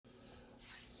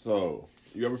So,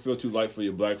 you ever feel too light for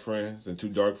your black friends and too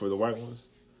dark for the white ones?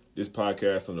 This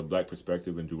podcast on the black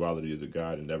perspective and duality is a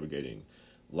guide in navigating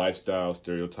lifestyle,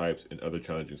 stereotypes, and other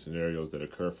challenging scenarios that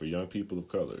occur for young people of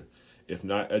color. If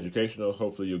not educational,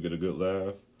 hopefully you'll get a good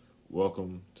laugh.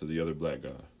 Welcome to The Other Black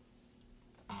Guy.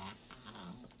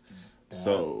 That's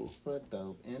a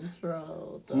dope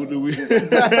intro. Who do we...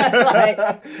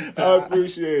 I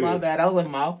appreciate it. My bad. I was like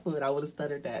mouthful. I would have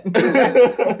stuttered that.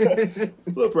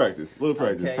 little practice,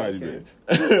 Okay, tiny okay.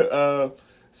 bit.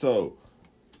 So,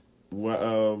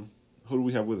 who do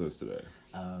we have with us today?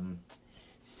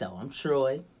 So I'm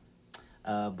Troy,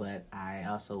 but I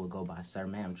also would go by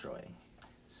SirMa'am Troy.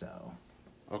 So,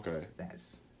 Okay.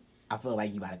 I feel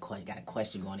like you got a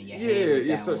question going in your head.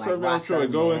 Yeah. So, SirMa'am Troy,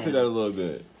 go into that a little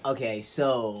bit. Okay,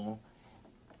 so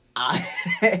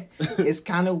it's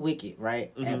kind of wicked,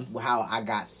 right? Mm-hmm. At how I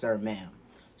got SirMa'am.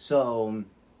 So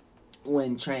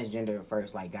when transgender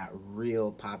first got real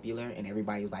popular and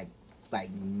everybody was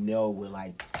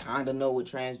kind of know what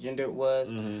transgender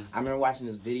was. Mm-hmm. I remember watching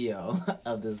this video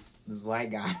of this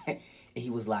white guy, and he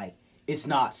was like, "It's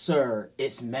not sir,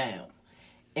 it's ma'am."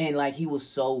 And he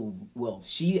was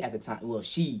she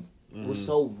was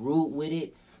so rude with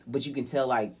it, but you can tell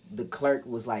the clerk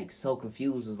was so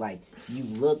confused. It was like, "You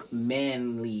look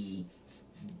manly."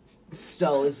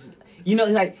 So it's he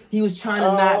was trying to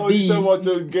not be. You talking about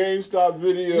the GameStop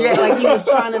video? Yeah, he was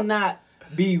trying to not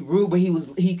be rude, but you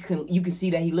can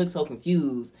see that he looked so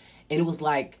confused, and it was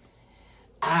my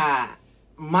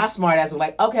smart ass was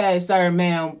like, "Okay, sir,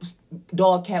 ma'am,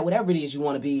 dog, cat, whatever it is you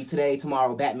want to be today,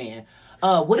 tomorrow, Batman.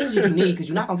 What is it you need? Because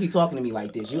you're not gonna keep talking to me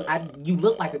like this. You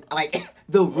look like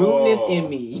the rudeness in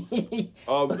me."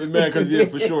 Man, because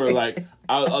for sure,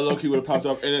 I low-key would have popped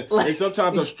up, and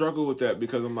sometimes I struggle with that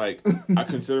because I'm I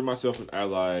consider myself an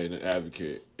ally and an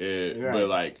advocate, right.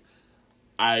 but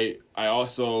I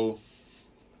also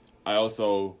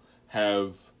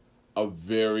have a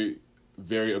very,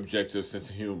 very objective sense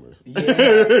of humor.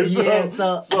 Yeah,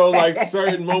 so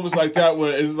certain moments like that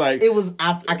when it's it was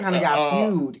I kind of got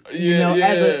viewed.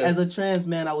 As a trans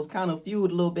man, I was kind of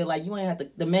viewed a little bit. You ain't have to.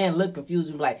 The man looked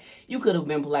confused and you could have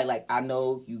been polite. I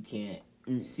know you can't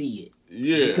see it.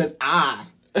 Yeah, because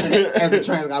as a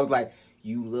trans guy, I was like,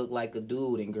 "You look like a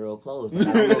dude in girl clothes." I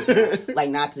don't know if you,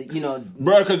 not to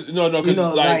bro. Because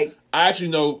I actually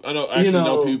know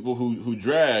people who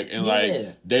drag and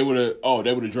they would have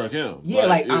drug him. Yeah,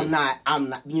 I'm not.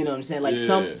 You know what I'm saying?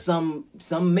 Some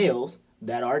males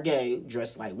that are gay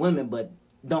dress like women, but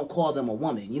don't call them a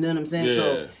woman. You know what I'm saying?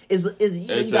 Yeah. So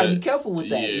you got to be careful with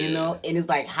that. You know, and it's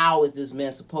how is this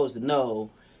man supposed to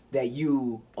know that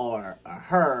you are a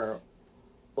her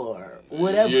or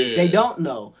whatever? Yeah. They don't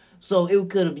know. So you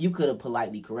could have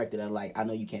politely corrected her, I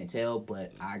know you can't tell,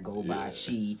 but I go by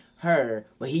she, her,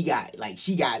 but he got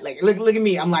she got look at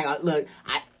me. I'm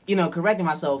correcting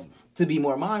myself to be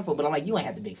more mindful, but I'm you ain't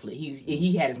had the big flip.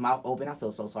 He had his mouth open. I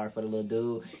feel so sorry for the little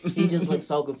dude. He just looked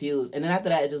so confused. And then after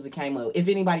that, it just became if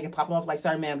anybody can pop off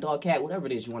 "Sorry, ma'am, dog, cat, whatever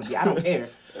it is you want to be, I don't care.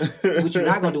 What you're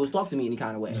not gonna do is talk to me any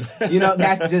kind of way.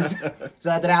 That's just. So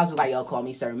after that, I was just "Yo, call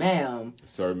me sir, ma'am."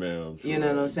 Sir, ma'am. Sure. You know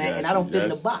what I'm saying? And I don't fit in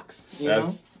the box. You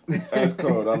know. That's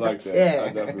cool. I like that. Yeah. I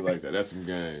definitely like that. That's some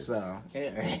game. So,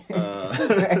 yeah.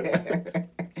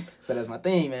 So that's my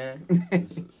thing, man.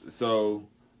 So,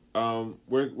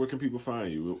 where can people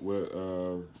find you?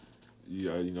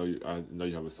 I know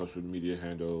you have a social media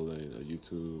handle and a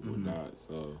YouTube, whatnot.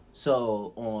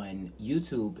 So on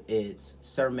YouTube, it's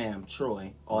SirMa'am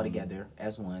Troy all together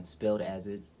as one, spelled as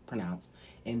it's pronounced.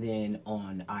 And then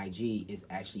on IG, it's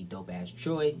actually Dope Ass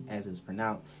Troy as it's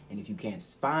pronounced. And if you can't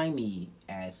find me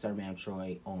as SirMa'am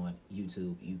Troy on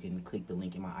YouTube, you can click the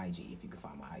link in my IG if you can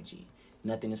find my IG.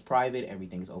 Nothing is private.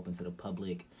 Everything is open to the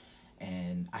public.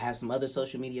 And I have some other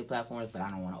social media platforms, but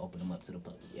I don't want to open them up to the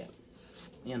public yet.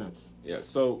 Yeah.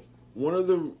 So one of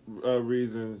the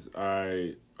reasons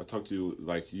I talk to you,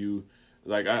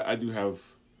 I do have.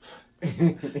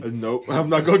 Nope, I'm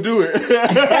not gonna do it.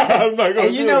 I'm not gonna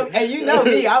do it. And you know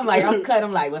me, I'm cut.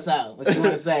 I'm what's up? What you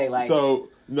want to say? So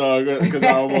no, because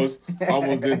I almost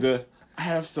did the. I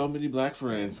have so many black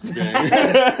friends. Well,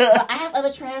 I have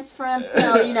other trans friends,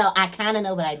 so I kind of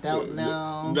know, but I don't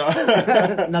know. No,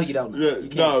 no, you don't know.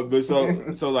 No, but so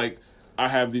I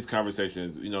have these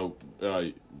conversations.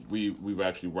 We've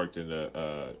actually worked in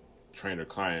a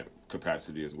trainer-client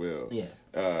capacity as well. Yeah.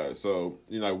 So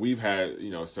we've had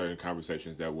certain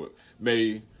conversations that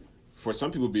may for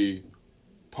some people be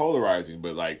polarizing,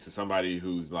 but to somebody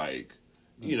who's a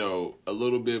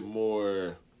little bit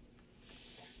more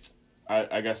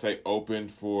I gotta say open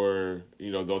for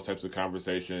those types of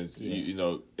conversations.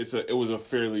 Yeah. It was a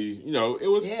fairly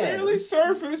fairly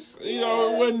surface.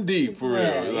 It wasn't deep for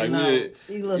real. Like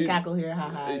you little cackle here,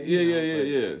 haha.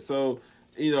 Yeah. So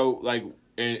like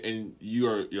and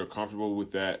you're comfortable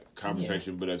with that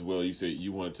conversation, but as well you say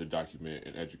you wanted to document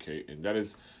and educate, and that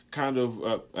is kind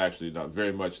of actually not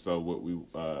very much so what we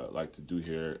like to do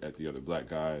here at The Other Black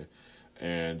Guy,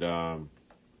 and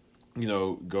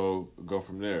go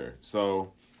from there.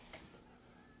 So,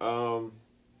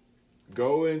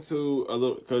 go into a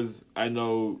little, because I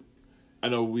know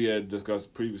we had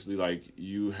discussed previously, like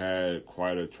you had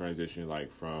quite a transition,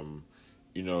 like from,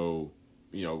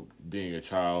 being a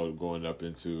child going up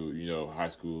into high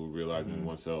school, realizing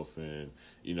oneself, and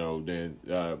then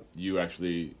you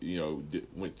actually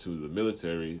went to the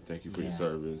military. Thank you for your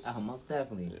service. Oh, most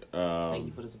definitely. Thank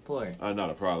you for the support. Not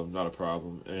a problem.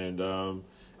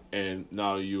 And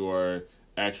now you are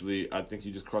actually, I think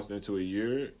you just crossed into a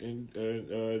year in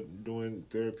doing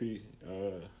therapy.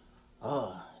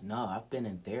 Oh no, I've been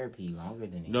in therapy longer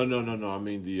than No. I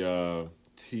mean the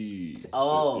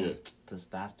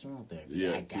testosterone therapy.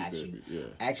 Yeah, I got you. Therapy, yeah.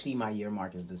 Actually, my year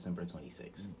mark is December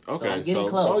 26th. Okay, so I'm getting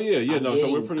close. Oh yeah.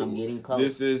 So we're pretty. I'm getting close.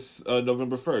 This is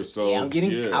November 1st. So yeah, I'm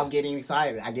getting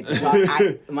excited. I get to talk.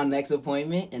 My next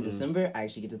appointment in December, I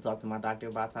actually get to talk to my doctor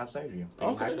about top surgery.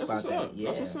 Okay, that's what's up.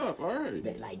 Yeah. That's what's up. All right.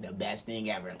 Like the best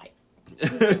thing ever. Like.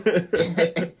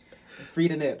 Free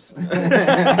the nips.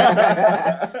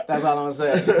 That's all I'm gonna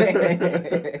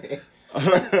say.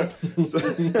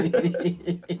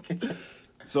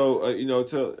 So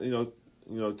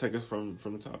take us from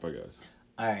the top, I guess.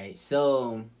 All right,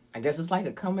 so I guess it's like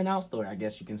a coming out story, I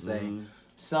guess you can say.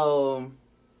 So,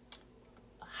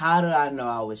 how did I know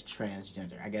I was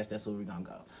transgender? I guess that's where we're gonna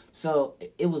go. So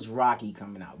it was rocky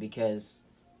coming out because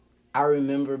I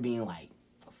remember being like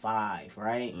 5,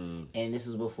 right? And this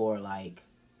is before like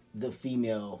the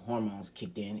female hormones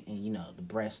kicked in, and the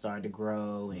breasts started to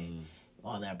grow, and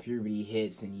all that puberty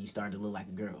hits, and you start to look like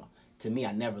a girl. To me,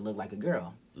 I never looked like a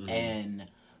girl, and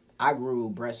I grew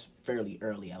breasts fairly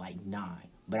early at like 9.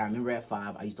 But I remember at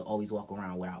 5, I used to always walk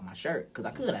around without my shirt because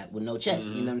I could with no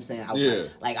chest. You know what I'm saying? I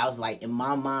was like in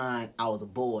my mind, I was a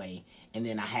boy, and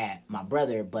then I had my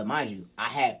brother. But mind you, I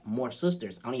had more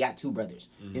sisters. I only got 2 brothers.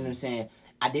 You know what I'm saying?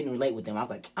 I didn't relate with them. I was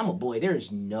like, I'm a boy.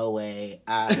 There's no way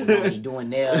I'm going to be doing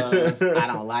nails. I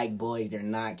don't like boys. They're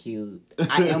not cute.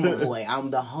 I am a boy.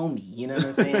 I'm the homie. You know what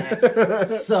I'm saying?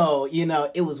 So,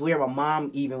 it was weird. My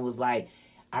mom even was like,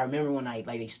 I remember when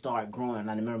they start growing.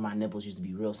 I remember my nipples used to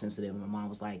be real sensitive. And my mom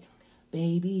was like,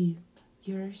 baby,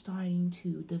 you're starting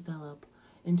to develop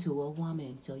into a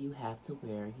woman. So you have to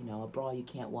wear, a bra. You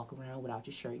can't walk around without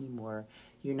your shirt anymore.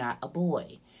 You're not a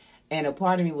boy. And a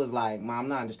part of me was like, Mom, I'm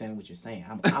not understanding what you're saying.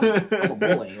 I'm a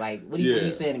boy. Like, what are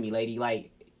you saying to me, lady?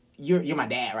 Like, you're my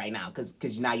dad right now,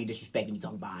 because now you're disrespecting me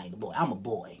talking about I ain't a boy. I'm a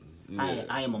boy. Yeah.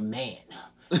 I am a man.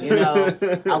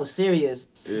 I was serious,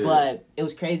 but it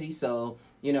was crazy. So,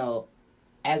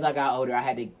 as I got older, I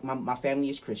had to. My family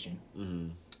is Christian,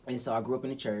 and so I grew up in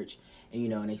the church,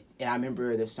 and and I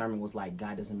remember the sermon was like,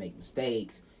 God doesn't make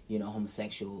mistakes.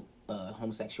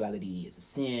 Homosexuality is a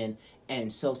sin,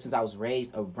 and so since I was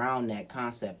raised around that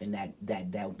concept and that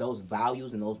those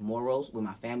values and those morals with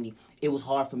my family, it was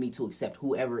hard for me to accept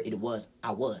whoever it was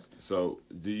I was. So,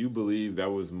 do you believe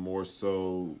that was more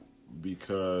so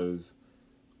because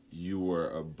you were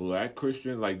a black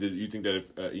Christian? Like, did you think that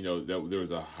if that there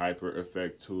was a hyper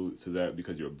effect to that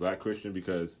because you're a black Christian?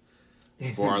 Because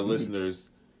for our listeners,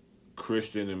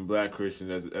 Christian and black Christian,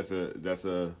 that's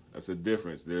a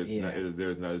difference.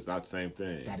 It's not the same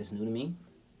thing. That is new to me.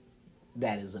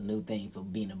 That is a new thing for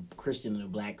being a Christian and a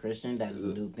black Christian. That is a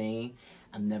new thing.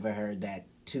 I've never heard that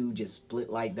two just split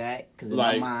like that. Because in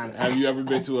my mind, have you ever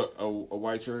been to a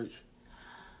white church?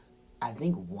 I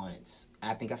think once.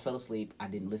 I think I fell asleep. I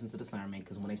didn't listen to the sermon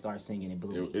because when they started singing, it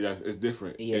blew me. It's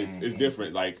different. Yeah, it's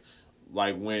different. Like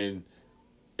when.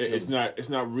 It's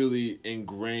not really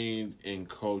ingrained in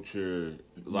culture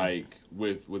like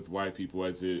with white people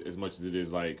as much as it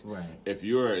is like if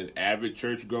you're an avid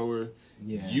churchgoer,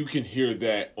 you can hear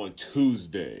that on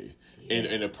Tuesday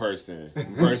in a person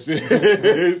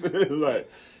versus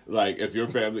like if you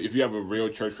have a real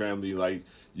church family, like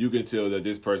you can tell that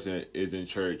this person is in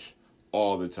church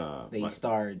all the time. They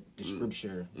start the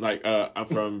scripture. Like I'm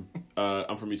from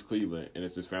East Cleveland, and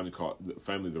it's this family called the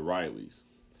Rileys.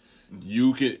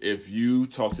 You can, if you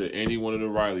talk to any one of the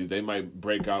Rileys, they might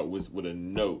break out with a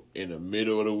note in the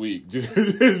middle of the week, just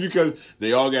because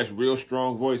they all got real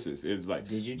strong voices. It's like,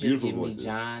 did you just beautiful give voices. me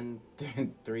John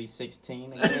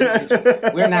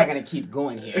 3:16? We're not gonna keep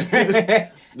going here. I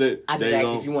just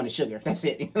asked if you wanted sugar. That's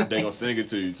it. They gonna sing it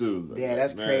to you too. Like, yeah,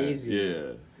 that's crazy.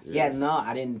 Yeah. No,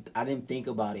 I didn't think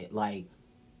about it. Like,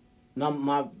 no,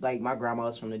 my grandma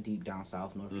was from the deep down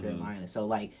south, North Carolina. So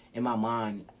like in my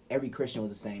mind, every Christian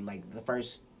was the same. Like the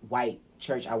first white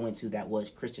church I went to that was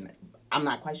Christian. I'm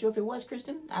not quite sure if it was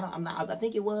Christian. I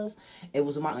think it was. It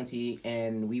was with my auntie,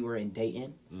 and we were in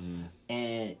Dayton.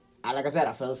 And like I said,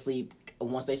 I fell asleep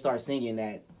once they started singing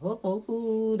that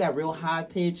that real high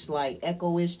pitched, like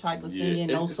echo-ish type of singing,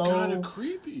 no soul. It's kind of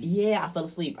creepy. Yeah, I fell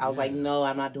asleep. I was like, no,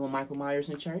 I'm not doing Michael Myers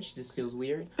in church. This feels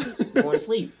weird. I'm going to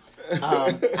sleep.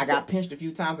 I got pinched a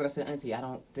few times, and I said, Auntie,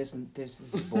 this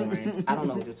is boring. I don't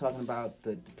know what they're talking about.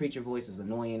 The preacher voice is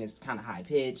annoying. It's kind of high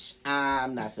pitched.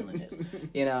 I'm not feeling this,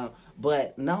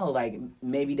 But no, like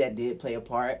maybe that did play a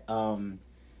part.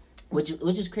 Which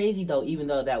is crazy though. Even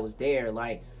though that was there,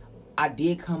 like I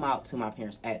did come out to my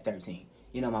parents at 13.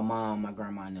 My mom, my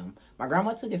grandma, and them. My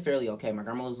grandma took it fairly okay. My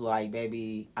grandma was like,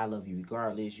 baby, I love you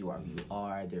regardless. You are who you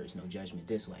are. There is no judgment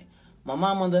this way. My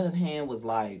mom, on the other hand, was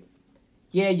like,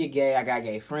 yeah, you're gay. I got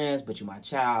gay friends, but you're my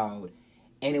child.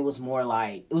 And it was more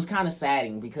like, it was kind of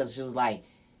saddening because she was like,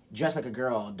 dress like a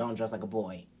girl, don't dress like a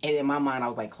boy. And in my mind, I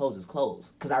was like, clothes is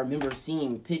clothes. Because I remember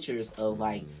seeing pictures of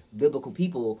like biblical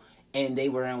people, and they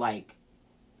were in like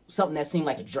something that seemed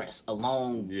like a dress, a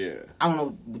long, I don't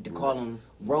know what to call them,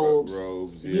 robes.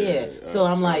 So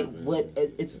I'm like, what?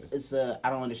 It's I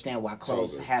don't understand why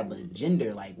clothes have a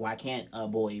gender. Like, why can't a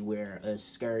boy wear a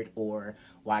skirt, or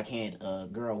why can't a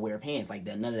girl wear pants? Like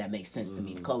that, none of that makes sense to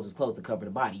me. The clothes is clothes to cover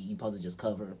the body. You supposed to just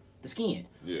cover the skin.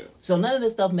 So none of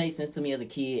this stuff made sense to me as a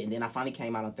kid. And then I finally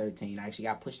came out on 13. I actually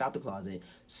got pushed out the closet.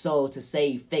 So to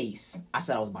save face, I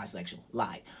said I was bisexual.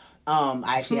 Lied.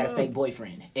 I actually had a fake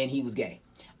boyfriend, and he was gay.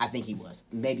 I think he was.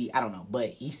 Maybe, I don't know. But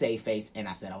he saved face, and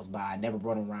I said I was bi. I never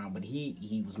brought him around, but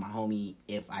he was my homie.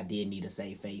 If I did need to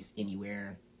save face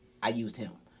anywhere, I used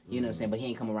him. You know what I'm saying? But he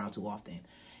ain't come around too often.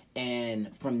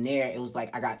 And from there, it was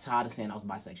like I got tired of saying I was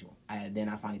bisexual. Then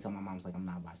I finally told my mom, I was like, I'm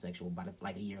not bisexual. But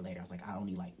like a year later, I was like, I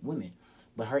only like women.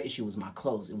 But her issue was my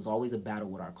clothes. It was always a battle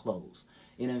with our clothes.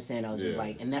 You know what I'm saying? I was just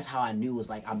like, and that's how I knew it was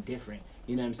like, I'm different.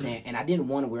 You know what I'm saying? And I didn't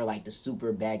want to wear like the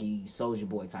super baggy Soulja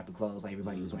Boy type of clothes like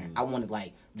everybody was wearing. I wanted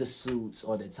like the suits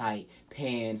or the tight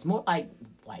pants, more like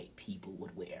white people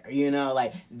would wear.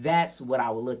 Like that's what I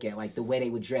would look at, like the way they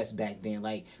would dress back then,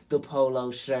 like the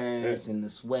polo shirts and the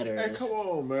sweaters. Hey, come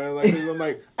on, man! Like I'm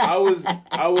like, I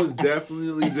was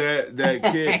definitely that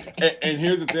kid. And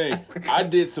here's the thing: I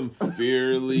did some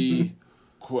fairly,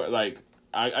 like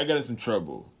I got in some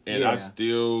trouble, and I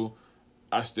still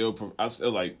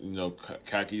like,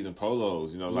 khakis and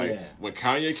polos, like when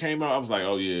Kanye came out, I was like,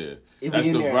 oh yeah, that's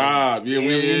the vibe. Yeah,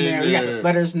 we in there. We got the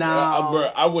sweaters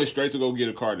now. I went straight to go get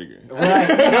a cardigan. Right. Like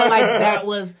that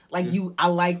was like I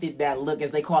liked it, that look,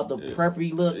 as they call it, the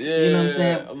preppy look. Yeah, you know what I'm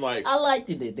saying? I'm like, I liked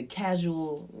it, the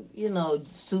casual,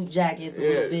 suit jackets a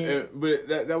little bit. But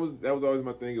that was always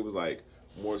my thing. It was like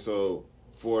more so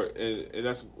and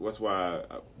that's why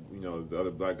the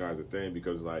other black guys are thing,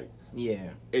 because like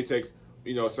it takes.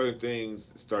 Certain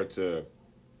things start to,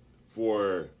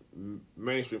 for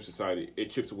mainstream society,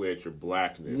 it chips away at your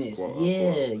blackness. Quote,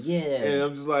 unquote. And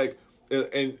I'm just like,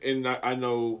 and I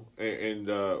know, and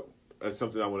that's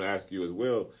something I want to ask you as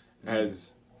well.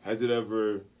 Has it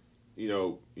ever,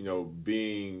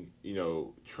 being,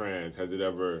 trans, has it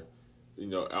ever,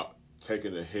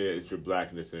 taken a hit at your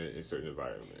blackness in certain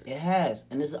environments? It has,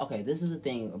 and this is the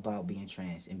thing about being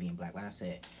trans and being black. Like I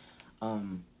said,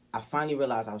 I finally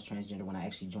realized I was transgender when I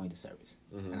actually joined the service.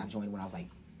 And I joined when I was like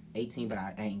 18, but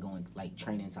I ain't going like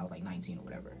training until I was like 19 or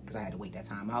whatever, because I had to wait that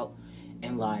time out.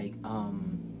 And like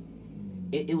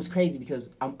it was crazy because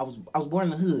I was born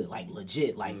in the hood, like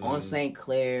legit, like on St.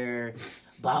 Clair,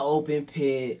 by open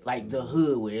pit, like the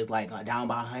hood where it's like down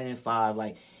by 105,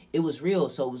 like it was real.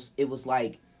 So it was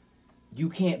like you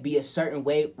can't be a certain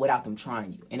way without them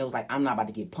trying you. And it was like, I'm not about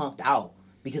to get punked out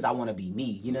because I want to be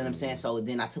me. You know what I'm saying? So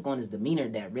then I took on this demeanor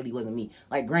that really wasn't me.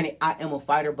 Like, granted, I am a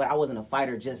fighter, but I wasn't a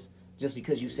fighter just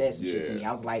because you said some shit to me.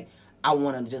 I was like, I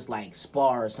want to just, like,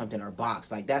 spar or something or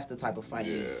box. Like, that's the type of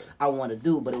fighting I want to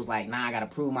do. But it was like, nah, I got to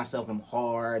prove myself. I'm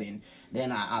hard. And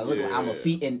then I look like I'm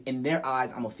in their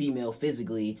eyes, I'm a female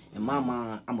physically. In my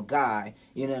mind, I'm a guy.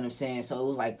 You know what I'm saying? So it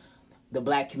was like, the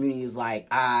black community is like,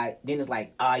 then it's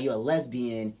like, you're a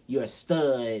lesbian, you're a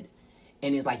stud.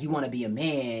 And it's like, you want to be a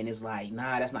man. It's like,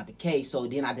 nah, that's not the case. So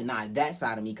then I denied that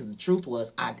side of me, because the truth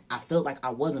was I felt like I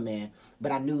was a man,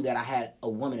 but I knew that I had a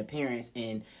woman appearance.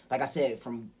 And like I said,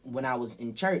 from when I was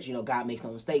in church, you know, God makes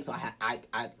no mistakes. So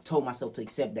I told myself to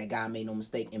accept that God made no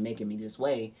mistake in making me this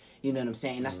way. You know what I'm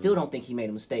saying? And I still don't think he made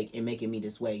a mistake in making me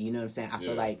this way. You know what I'm saying? I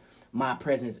feel like my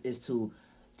presence is to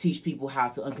teach people how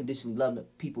to unconditionally love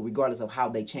people regardless of how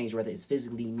they change, whether it's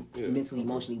physically, mentally,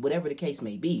 emotionally, whatever the case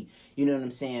may be. You know what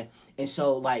I'm saying? And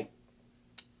so like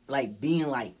being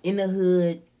like in the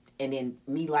hood and then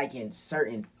me liking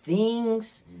certain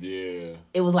things,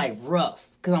 it was like rough,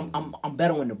 because I'm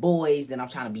better with the boys, then I'm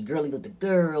trying to be girly with the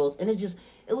girls, and it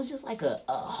was just like a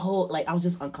whole, like, I was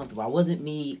just uncomfortable. I wasn't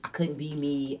me. I couldn't be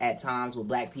me at times with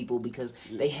black people, because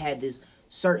they had this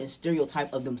certain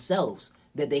stereotype of themselves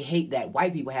that they hate that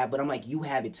white people have. But I'm like, you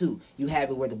have it too. You have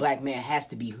it where the black man has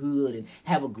to be hood and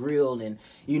have a grill and,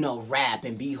 you know, rap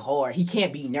and be hard. He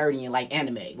can't be nerdy and like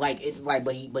anime. Like, it's like,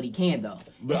 but he can though.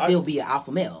 But still be an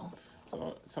alpha male.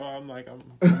 So I'm like,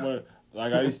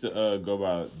 like, I used to go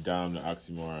by Dom the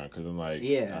Oxymoron, because I'm like,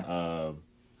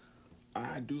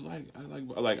 I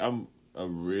like I'm a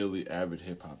really avid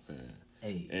hip hop fan.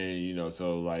 Hey. And you know,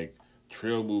 so like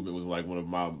Trill Movement was like one of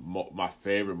my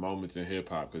favorite moments in hip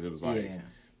hop, because it was like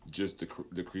just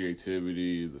the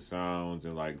creativity, the sounds,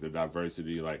 and like the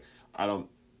diversity. Like I'm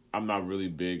not really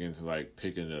big into like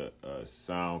picking a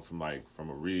sound from a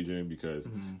region, because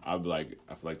I feel like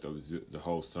the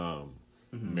whole sum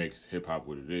makes hip hop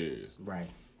what it is. Right.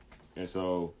 And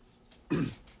so,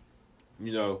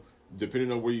 you know,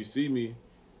 depending on where you see me,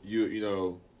 you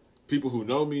know, people who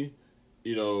know me,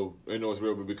 you know, they know it's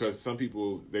real. But because some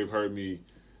people, they've heard me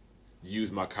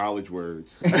use my college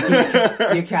words.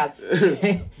 Your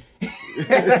college.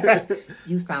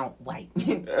 You sound white.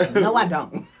 No, I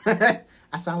don't.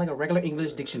 I sound like a regular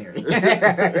English dictionary.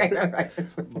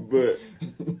 But,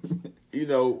 you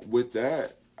know, with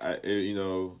that,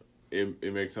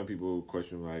 it makes some people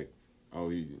question, like, oh,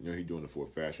 he doing the for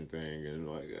fashion thing, and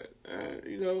like,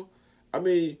 you know, I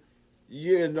mean,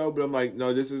 but I'm like,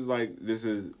 no, this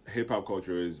is hip hop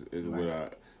culture is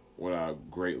right. what has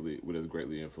greatly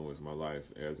influenced my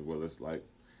life, as well as like,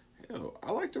 hell,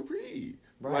 I like to read.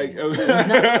 Right.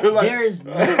 There's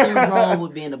nothing wrong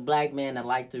with being a black man that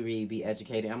likes to read, be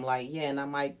educated. I'm like, and I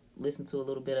might listen to a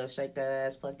little bit of Shake That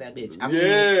Ass, Fuck That Bitch. I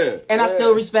mean, I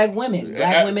still respect women.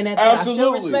 Black women at that. I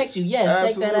still respect you. Yes,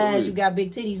 Shake That Ass, you got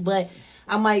big titties, but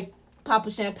I might pop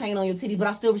a champagne on your titties, but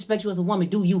I still respect you as a woman.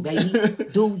 Do you, baby.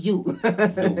 Do you.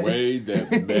 The way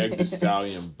that Meg Thee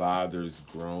Stallion bothers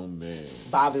grown men.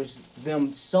 Bothers them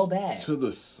so bad. To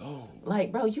the soul.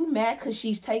 Like, bro, you mad because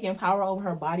she's taking power over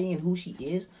her body and who she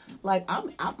is? Like, I'm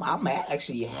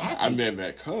actually happy. I'm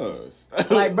mad cuz.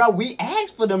 Like, bro, we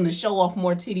asked for them to show off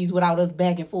more titties without us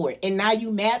back and forth. And now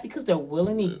you mad because they're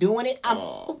willingly doing it? I'm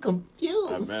so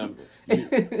confused.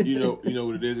 You know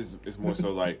what it is? It's more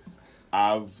so like,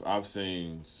 I've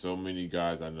seen so many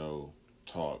guys I know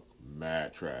talk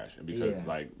mad trash, and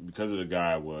because of the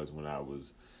guy I was when I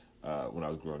was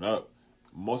growing up,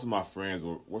 most of my friends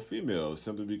were females,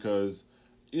 simply because,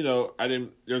 you know,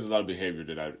 there's a lot of behavior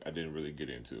that I didn't really get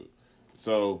into.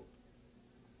 So,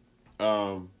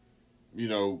 you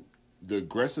know, the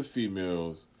aggressive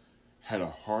females had a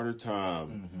harder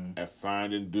time at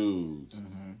finding dudes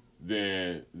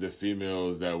than the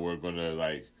females that were gonna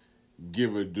like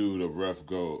give a dude a rough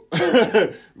go.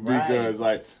 Because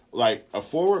like a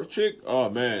forward chick, oh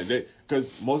man,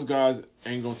 because most guys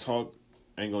ain't gonna talk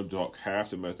half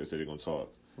the mess they say they're gonna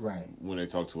talk when they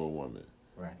talk to a woman,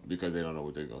 because they don't know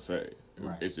what they're gonna say.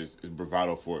 It's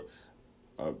bravado for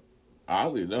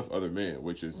oddly enough other men,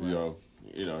 which is you know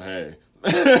hey.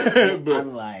 But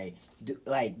I'm like the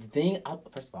thing.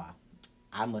 First of all,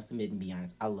 I must admit and be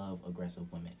honest, I love aggressive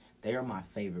women. They are my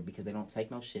favorite because they don't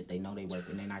take no shit. They know they worth it,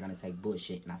 and they're not gonna take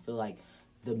bullshit. And I feel like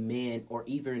the men, or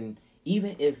even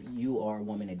if you are a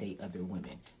woman that date other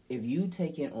women, if you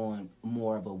taking on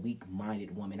more of a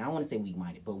weak-minded woman, I don't want to say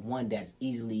weak-minded, but one that's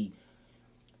easily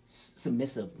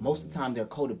submissive, most of the time they're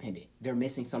codependent. They're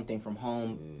missing something from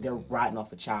home. They're riding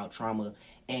off of child trauma,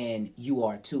 and you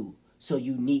are too. So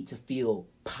you need to feel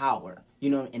power. You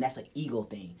know, and that's an ego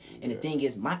thing. And the thing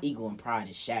is, my ego and pride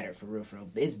is shattered for real.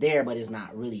 It's there, but it's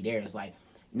not really there. It's like,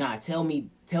 nah, tell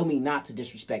me not to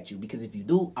disrespect you, because if you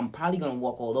do, I'm probably gonna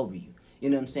walk all over you.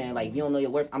 You know what I'm saying? Like, if you don't know your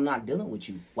worth, I'm not dealing with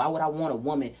you. Why would I want a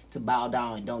woman to bow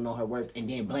down and don't know her worth and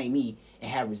then blame me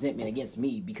and have resentment against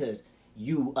me because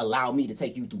you allow me to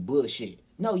take you through bullshit?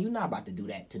 No, you're not about to do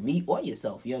that to me or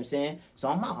yourself. You know what I'm saying? So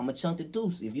I'm out. I'm a chunk the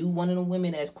deuce. If you one of them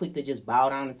women that's quick to just bow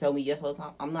down and tell me yes all the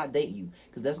time, I'm not dating you.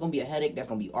 Because that's going to be a headache. That's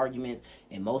going to be arguments.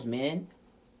 And most men,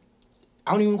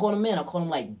 I don't even call them men. I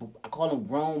call them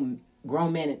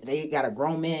grown men. They got a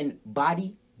grown man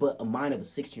body, but a mind of a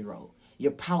 16-year-old.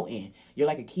 You're pouting. You're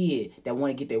like a kid that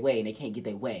want to get their way and they can't get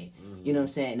their way. Mm-hmm. You know what I'm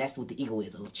saying? And that's what the ego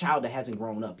is. A child that hasn't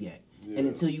grown up yet. Yeah. And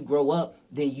until you grow up,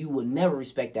 then you will never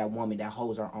respect that woman that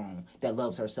holds her own, that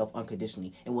loves herself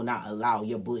unconditionally, and will not allow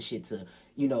your bullshit to,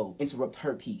 interrupt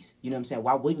her peace. You know what I'm saying?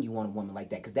 Why wouldn't you want a woman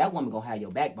like that? Because that woman going to have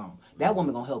your backbone. That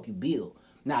woman going to help you build.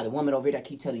 Now, the woman over here that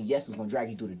keep telling you yes is going to drag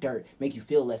you through the dirt, make you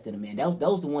feel less than a man.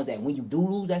 Those the ones that when you do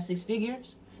lose that 6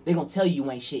 figures, they going to tell you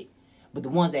ain't shit. But the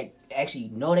ones that actually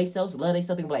know themselves, love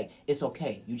themselves, they be like, it's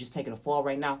okay. You just taking a fall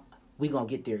right now. We gonna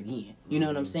get there again. You know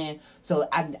what I'm saying? So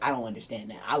I don't understand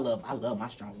that. I love my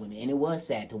strong women, and it was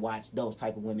sad to watch those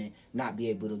type of women not be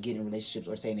able to get in relationships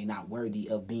or saying they're not worthy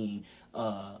of being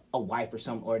a wife or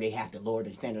something, or they have to lower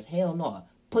their standards. Hell no,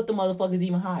 put the motherfuckers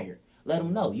even higher. Let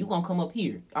them know you gonna come up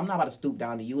here. I'm not about to stoop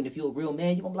down to you, and if you're a real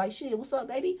man, you gonna be like, shit, what's up,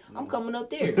 baby? I'm coming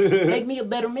up there. Make me a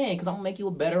better man, because I'm gonna make you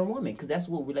a better woman, because that's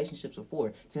what relationships are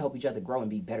for, to help each other grow and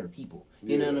be better people.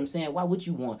 You know what I'm saying? Why would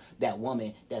you want that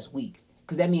woman that's weak?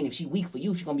 Because that means if she weak for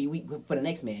you, she gonna be weak for the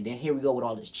next man. Then here we go with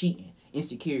all this cheating,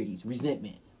 insecurities,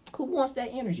 resentment. Who wants that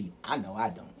energy? I know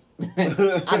I don't.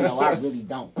 I know I really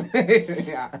don't.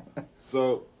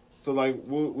 So like,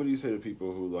 what do you say to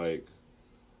people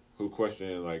who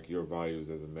question like your values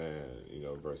as a man,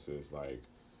 versus like,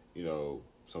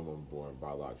 someone born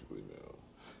biologically male?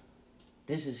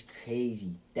 This is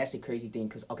crazy. That's a crazy thing.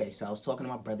 Because, okay, so I was talking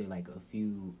to my brother like a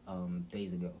few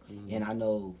days ago. Mm-hmm. And I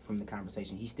know from the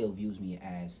conversation, he still views me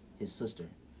as his sister.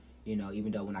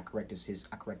 Even though when I correct his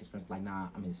friends, like, nah,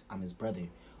 I'm his brother.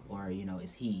 Or,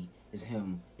 it's he, it's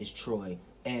him, it's Troy.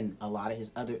 And a lot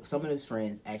of some of his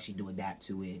friends actually do adapt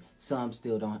to it. Some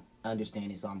still don't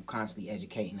understand it, so I'm constantly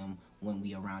educating them when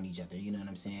we around each other. You know what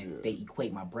I'm saying? Yeah. They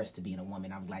equate my breast to being a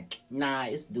woman. I'm like, nah,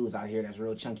 it's dudes out here that's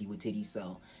real chunky with titties,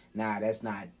 so nah, that's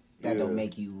not, that don't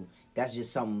make you, that's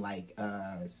just something like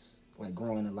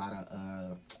growing a lot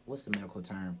of, what's the medical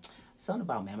term? Something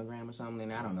about mammogram or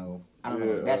something. I don't know.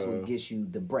 That's what gets you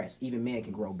the breast. Even men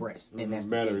can grow breasts, and that's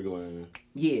mammary gland.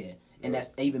 Yeah. And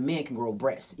that's, even men can grow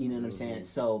breasts, you know what I'm saying?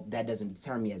 So that doesn't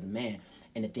deter me as a man.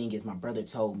 And the thing is, my brother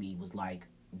told me, was like,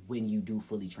 when you do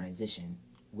fully transition,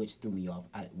 which threw me off,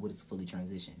 what is fully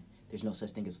transition? There's no such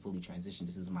thing as fully transition.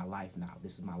 This is my life now.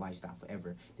 This is my lifestyle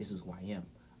forever. This is who I am.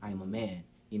 I am a man.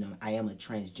 I am a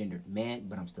transgendered man,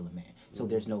 but I'm still a man. So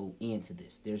there's no end to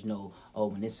this. There's no,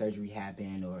 when this surgery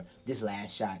happened or this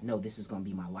last shot. No, this is going to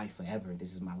be my life forever.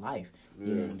 This is my life.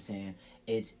 You know what I'm saying?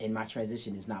 And my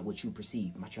transition is not what you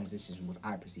perceive. My transition is what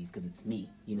I perceive, because it's me.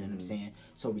 You know what I'm saying?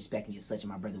 So respect me as such.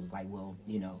 And my brother was like, well,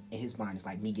 in his mind, it's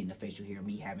like me getting a facial hair,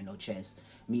 me having no chest,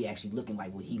 me actually looking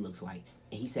like what he looks like.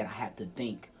 And he said, I have to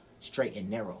think straight and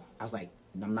narrow. I was like,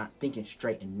 I'm not thinking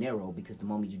straight and narrow, because the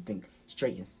moment you think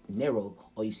straight and narrow,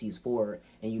 all you see is forward,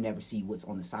 and you never see what's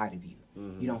on the side of you.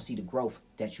 You don't see the growth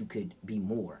that you could be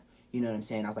more. You know what I'm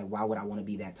saying? I was like, why would I want to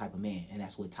be that type of man? And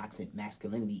that's what toxic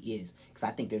masculinity is. Because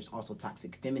I think there's also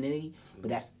toxic femininity, but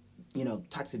that's,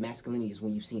 toxic masculinity is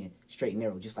when you see it straight and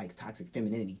narrow, just like toxic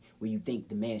femininity, where you think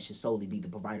the man should solely be the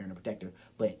provider and the protector.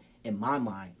 But in my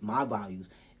mind, my values,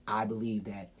 I believe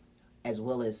that, as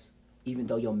well as, even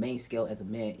though your main skill as a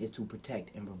man is to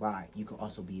protect and provide, you can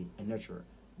also be a nurturer,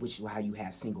 which is how you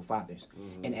have single fathers.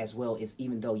 And as well as,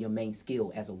 even though your main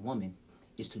skill as a woman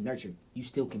is to nurture, you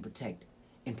still can protect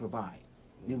and provide.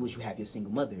 In which you have your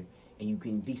single mother, and you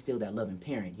can be still that loving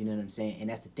parent. You know what I'm saying? And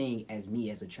that's the thing, as me,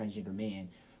 as a transgender man,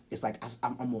 it's like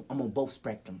I'm on both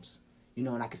spectrums.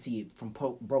 And I can see it from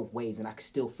both ways, and I can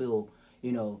still feel,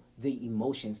 the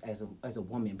emotions as a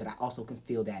woman, but I also can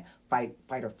feel that fight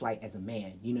or flight as a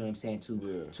man. You know what I'm saying?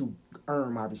 To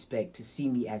earn my respect, to see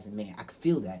me as a man. I can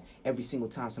feel that every single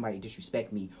time somebody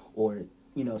disrespect me or,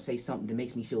 say something that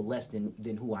makes me feel less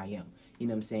than who I am. You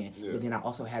know what I'm saying? Yeah. But then I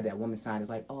also have that woman side. It's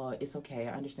like, oh, it's okay.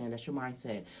 I understand. That's your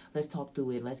mindset. Let's talk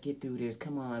through it. Let's get through this.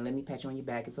 Come on. Let me pat you on your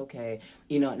back. It's okay.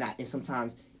 And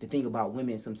sometimes the thing about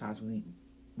women, sometimes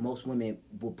most women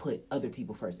will put other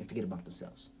people first and forget about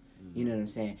themselves. You know what I'm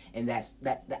saying? And that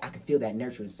I can feel that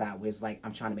nurturing side, where it's like,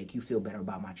 I'm trying to make you feel better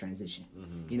about my transition.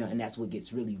 And that's what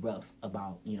gets really rough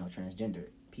about, transgender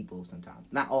people sometimes.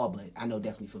 Not all, but I know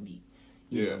definitely for me.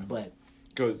 You know, but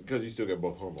because you still got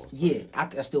both hormones. Yeah,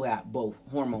 I still have both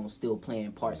hormones still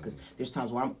playing parts, because there's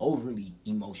times where I'm overly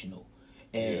emotional,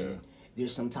 and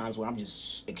there's some times where I'm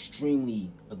just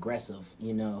extremely aggressive,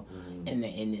 and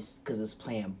it's because it's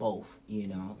playing both,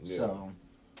 so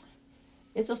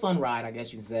it's a fun ride, I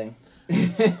guess you can say.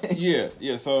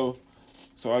 yeah. So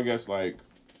I guess like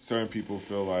certain people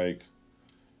feel like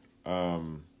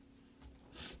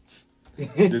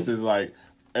this is like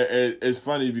it's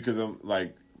funny because I'm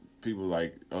like, people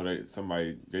like, oh,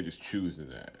 they're just choosing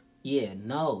that. Yeah,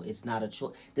 no, it's not a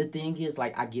choice. The thing is,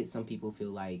 like, I get some people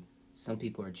feel like some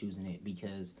people are choosing it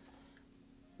because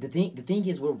the thing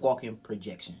is we're walking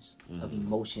projections of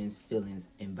emotions, feelings,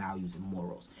 and values and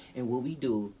morals. And what we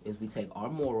do is we take our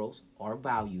morals, our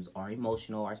values, our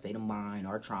emotional, our state of mind,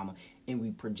 our trauma, and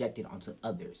we project it onto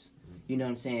others. You know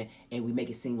what I'm saying? And we make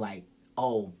it seem like,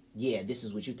 oh, yeah, this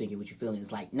is what you're thinking, what you're feeling.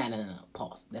 It's like, no,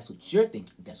 pause. That's what you're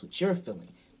thinking. That's what you're feeling.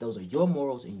 Those are your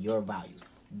morals and your values,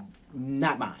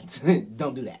 not mine.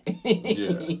 Don't do that.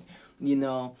 Yeah. You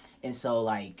know? And so,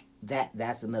 like,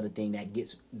 that's another thing that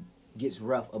gets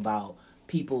rough about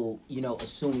people, you know,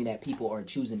 assuming that people are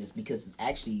choosing this, because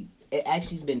it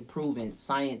actually's been proven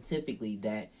scientifically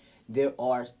that there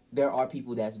are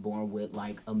people that's born with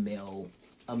like a male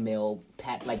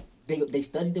like they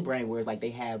studied the brain, whereas like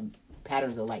they have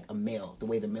patterns of like a male, the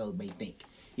way the male may think.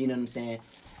 You know what I'm saying?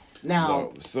 Now,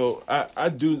 no, so I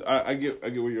get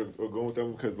where you're going with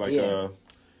them, because like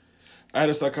I had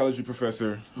a psychology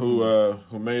professor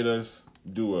who made us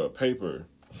do a paper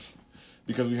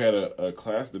because we had a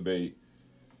class debate,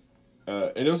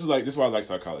 and this is why I like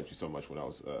psychology so much when I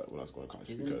was going to college.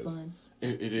 Isn't it fun?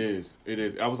 It is.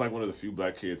 I was like one of the few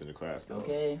black kids in the class, though.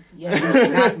 Okay.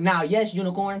 Yeah. now, yes,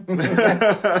 unicorn.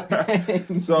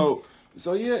 So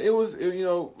yeah, it was.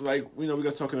 Like we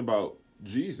got talking about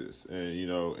Jesus and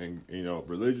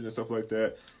religion and stuff like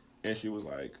that, and she was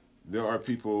like, there are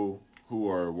people who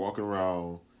are walking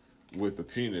around with a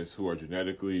penis who are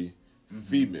genetically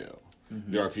female.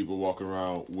 Mm-hmm. There are people walking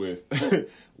around with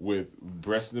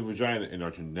breasts and a vagina and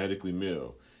are genetically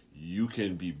male. You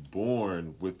can be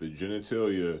born with the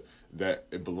genitalia that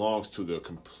it belongs to the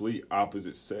complete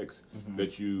opposite sex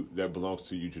that belongs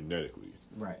to you genetically.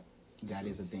 Right. That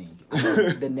is a thing.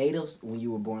 The natives, when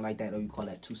you were born like that, or you call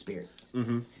that two-spirit.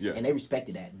 Mm-hmm. Yeah. And they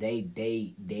respected that.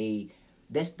 They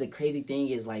that's the crazy thing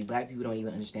is, like, black people don't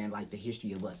even understand, like, the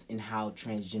history of us and how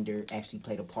transgender actually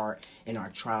played a part in our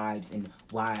tribes and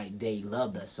why they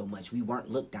loved us so much. We weren't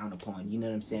looked down upon, you know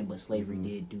what I'm saying? But slavery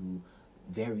did do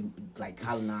very, like,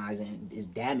 colonize and is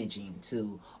damaging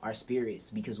to our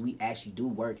spirits, because we actually do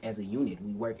work as a unit.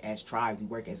 We work as tribes. We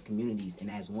work as communities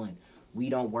and as one. We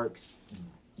don't work...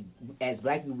 As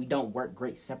black people, we don't work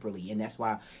great separately, and that's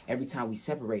why every time we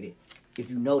separated,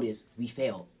 if you notice, we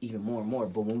failed even more and more.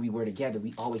 But when we were together,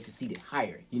 we always succeeded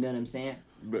higher. You know what I'm saying?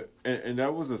 But and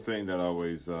that was the thing that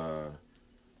always,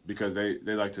 because they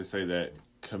like to say that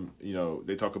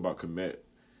they talk about commit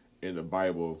in the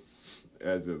Bible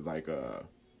as of like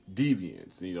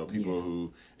deviants. People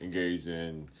who engage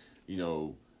in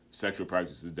sexual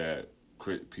practices that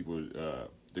people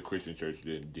the Christian church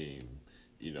didn't deem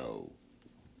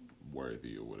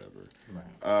worthy or whatever.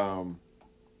 Right.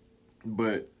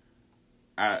 But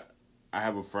I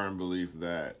have a firm belief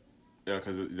that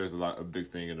because there's a big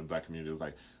thing in the black community. It was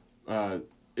like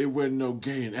it wasn't no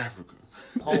gay in Africa.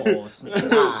 Pause.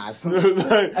 Lies.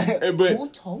 Who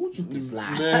told you this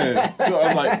lie? Man,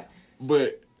 so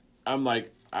I'm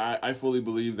like, I fully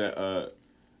believe that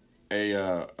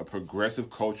a progressive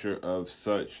culture of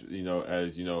such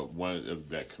as one of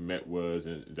that Kemet was,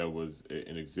 and that was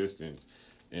in existence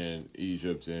in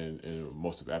Egypt and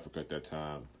most of Africa at that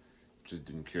time, just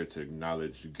didn't care to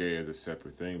acknowledge gay as a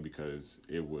separate thing because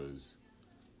it was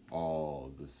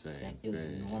all the same thing. It was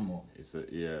normal.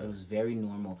 It was very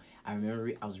normal. I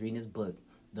remember I was reading this book.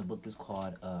 The book is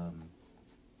called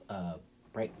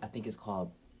Break. I think it's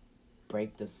called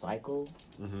Break the Cycle,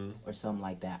 or something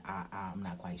like that. I'm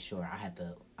not quite sure. I had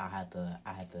to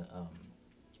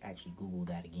actually Google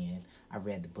that again. I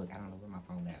read the book. I don't know where my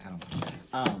phone at. I don't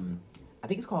know. I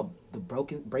think it's called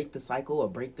Break the Cycle or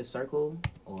Break the Circle,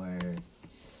 or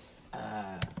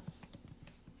I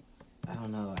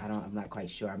don't know. I'm not quite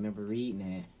sure. I remember reading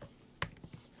it.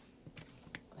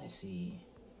 Let's see.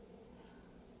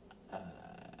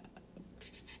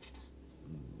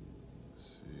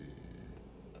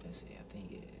 Let's see. I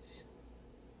think it's.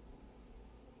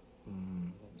 Let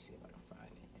me see if I can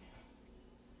find it.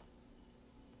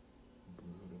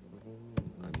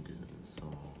 I'm getting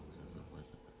songs and stuff like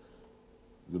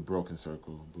that. The Broken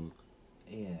Circle book.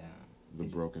 Yeah. The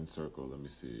Broken Circle. Let me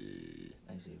see.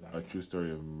 Let's see. A True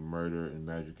Story of Murder and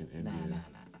Magic in India.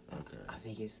 Nah. Okay. I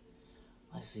think it's.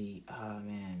 Let's see. Oh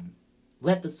man.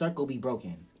 Let the Circle Be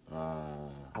Broken.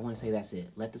 I want to say that's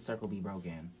it. Let the Circle Be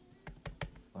Broken.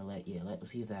 Or let's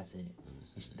see if that's it.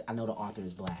 I know the author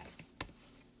is black.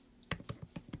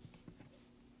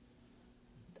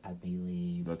 I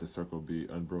believe. Let the Circle Be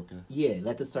Unbroken? Yeah,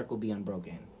 Let the Circle Be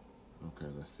Unbroken. Okay,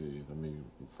 let's see. Let me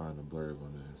find a blurb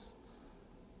on this.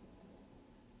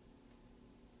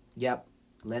 Yep.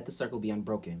 Let the circle be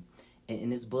unbroken. And in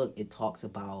this book, it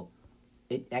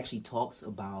actually talks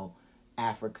about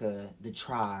Africa, the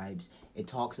tribes. It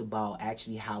talks about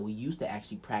actually how we used to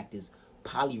actually practice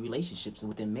poly relationships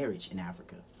within marriage in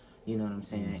Africa. You know what I'm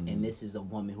saying? Mm-hmm. And this is a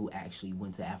woman who actually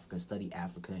went to Africa, studied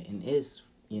Africa, and is,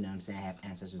 you know what I'm saying, have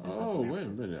ancestors and stuff. Oh, wait a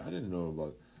minute. I didn't know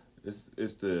about it's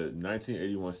the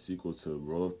 1981 sequel to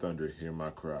Roll of Thunder, Hear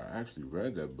My Cry. I actually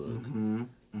read that book. Mm-hmm.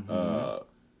 Mm-hmm.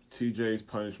 TJ's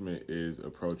punishment is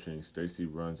approaching. Stacy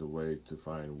runs away to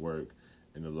find work,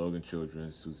 and the Logan children,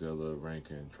 Suzella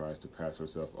Rankin, tries to pass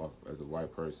herself off as a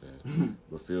white person,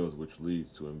 but fails, which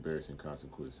leads to embarrassing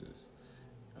consequences.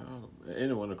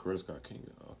 And won a Coretta Scott King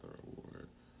Author Award.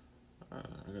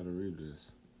 I gotta read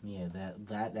this. Yeah,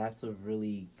 that's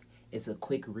it's a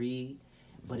quick read,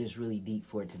 but it's really deep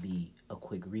for it to be a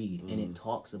quick read, and it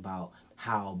talks about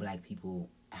how Black people,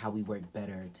 how we work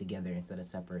better together instead of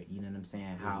separate. You know what I'm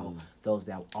saying? How those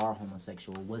that are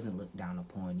homosexual wasn't looked down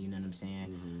upon. You know what I'm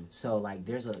saying? So like,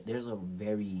 there's a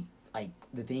very, like,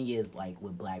 the thing is, like,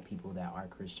 with Black people that are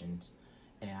Christians,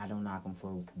 and I don't knock them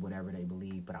for whatever they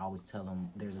believe, but I always tell them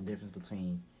there's a difference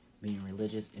between being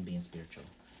religious and being spiritual.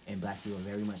 And Black people are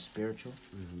very much spiritual.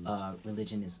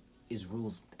 Religion is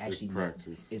rules, actually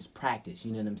is practice.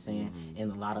 You know what I'm saying?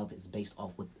 And a lot of it's based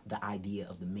off with the idea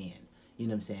of the man. You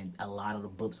know what I'm saying? A lot of the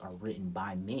books are written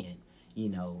by men, you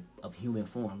know, of human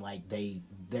form. Like,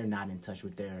 they're not in touch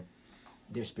with their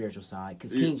spiritual side.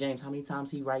 Because King James, how many times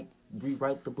he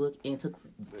rewrote the book and took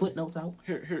footnotes out?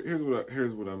 Here's what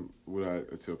I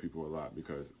tell people a lot,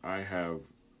 because I have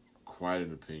quite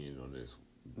an opinion on this.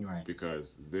 Right.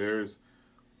 Because there's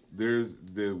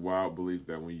the wild belief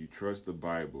that when you trust the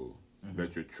Bible,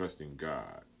 that you're trusting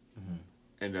God,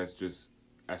 and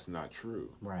that's not true.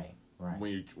 Right. Right.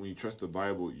 When you trust the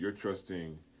Bible, you're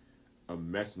trusting a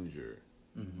messenger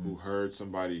who heard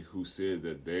somebody who said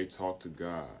that they talked to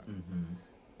God,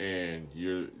 and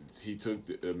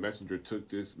the messenger took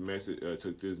this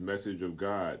message of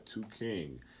God to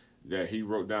King that he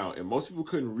wrote down, and most people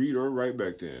couldn't read or write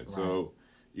back then. Right. So,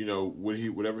 you know,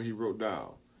 whatever he wrote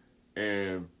down,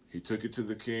 and he took it to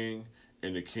the king,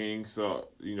 and the king saw,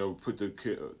 you know, put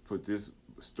this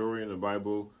story in the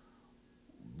Bible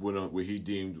what he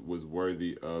deemed was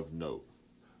worthy of note.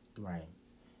 Right.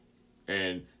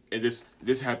 And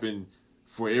this happened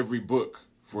for every book,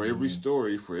 for every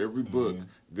story, for every book.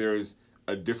 There's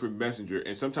a different messenger,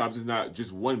 and sometimes it's not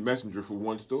just one messenger for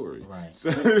one story. Right.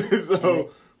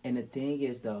 So and the thing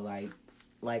is, though,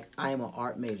 like I am an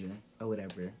art major or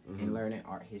whatever, and learning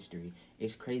art history.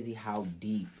 It's crazy how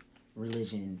deep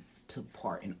religion took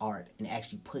part in art and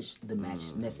actually pushed the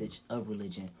message of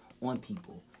religion on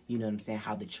people. You know what I'm saying?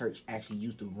 How the church actually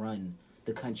used to run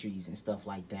the countries and stuff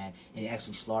like that, and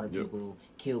actually slaughter people,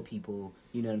 kill people.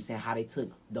 You know what I'm saying? How they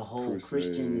took the whole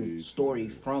Christian story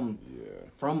from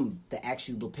the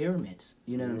actual pyramids.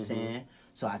 You know what I'm saying?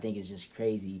 So I think it's just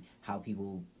crazy how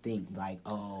people think like,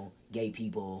 oh, gay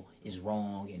people is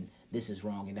wrong and this is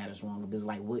wrong and that is wrong. But it's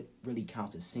like, what really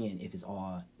counts as sin if it's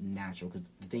all natural? Because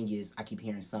the thing is, I keep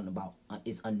hearing something about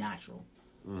it's unnatural.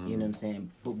 You know what I'm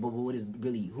saying? But what is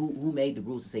really, who made the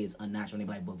rules to say it's unnatural? And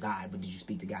they be like, but God, but did you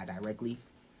speak to God directly?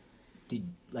 You know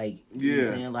what I'm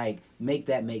saying? Like, make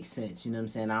that make sense. You know what I'm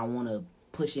saying? I don't want to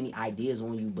push any ideas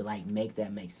on you, but like, make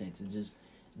that make sense. It just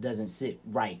doesn't sit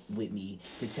right with me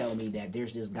to tell me that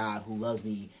there's this God who loves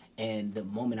me, and the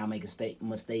moment I make a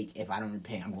mistake, if I don't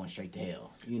repent, I'm going straight to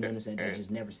hell. You know what I'm saying? That just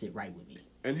never sit right with me.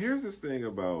 And here's this thing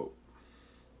about,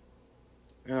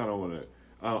 and I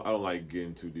don't like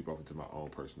getting too deep off into my own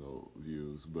personal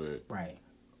views, but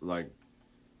like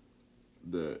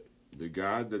the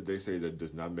God that they say that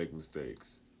does not make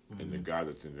mistakes and the God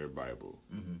that's in their Bible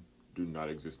do not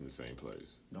exist in the same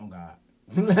place. Oh God.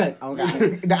 Oh God.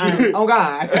 Oh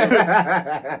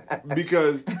God.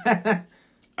 Because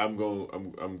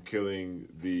I'm killing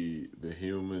the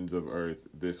humans of Earth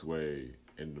this way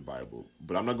in the Bible,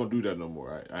 but I'm not gonna do that no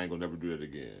more. I ain't gonna never do that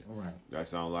again. Right. That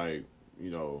sound like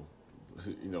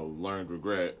learned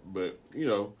regret, but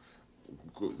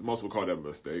most would call that a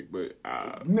mistake. But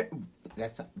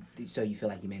that's so you feel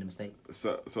like you made a mistake.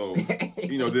 So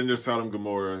then there's Sodom and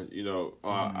Gomorrah.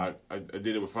 I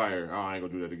did it with fire. Oh, I ain't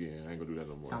gonna do that again. I ain't gonna do that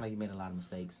no more. Sound like you made a lot of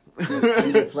mistakes.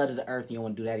 You flooded the earth. You don't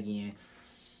want to do that again.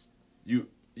 You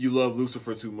love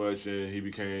Lucifer too much, and he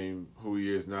became who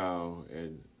he is now,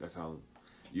 and that's how.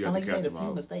 You have to catch him out. You made a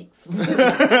few mistakes.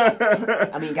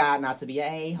 I mean, God, not to be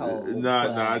an a-hole.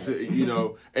 Not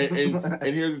to,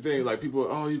 and here's the thing, like, people,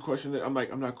 oh, you question it. I'm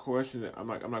like, I'm not questioning it. I'm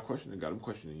not questioning God. I'm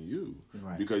questioning you.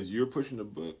 Right. Because you're pushing a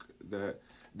book that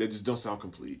just don't sound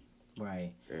complete.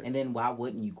 Right. And then why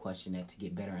wouldn't you question that to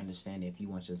get better understanding? If you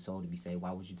want your soul to be saved,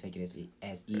 why would you take it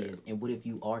as is? And what if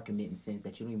you are committing sins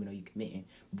that you don't even know you're committing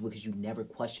because you never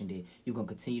questioned it? You're going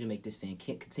to continue to make this sin,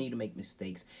 continue to make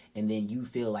mistakes, and then you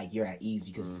feel like you're at ease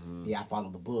because, I follow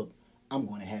the book, I'm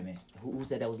going to heaven. Who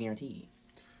said that was guaranteed?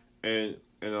 And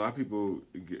a lot of people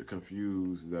get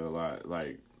confused that a lot.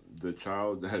 Like, the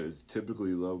child that is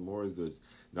typically loved more is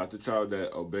not the child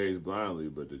that obeys blindly,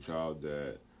 but the child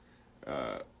that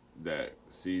that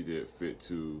sees it fit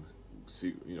to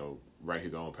see, write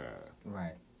his own path.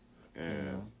 Right.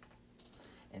 And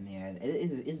then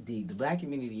it's deep. The black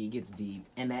community, it gets deep,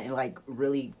 and that like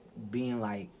really being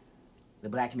like the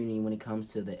black community when it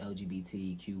comes to the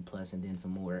LGBTQ plus and then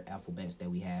some more alphabets that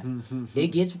we have,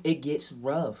 it gets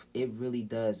rough. It really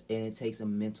does, and it takes a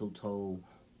mental toll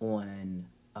on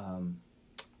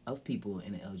of people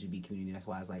in the LGBT community. That's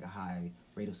why it's like a high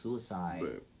rate of suicide.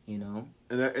 And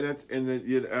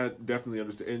I definitely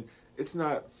understand. And it's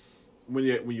not when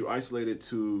you isolate it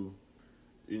to,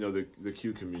 the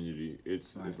Q community.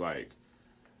 It's like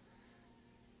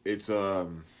it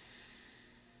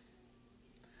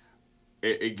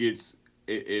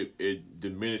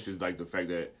diminishes like the fact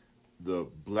that the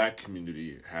black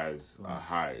community has a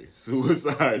high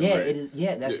suicide rate. It is.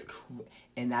 Yeah, that's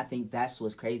and I think that's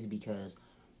what's crazy because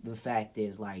the fact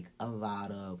is like a lot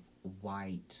of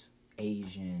white,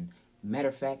 Asian, matter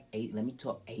of fact, let me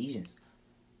talk Asians.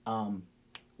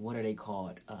 What are they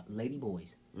called? Lady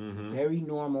boys. Very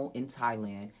normal in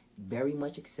Thailand. Very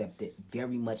much accepted.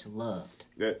 Very much loved.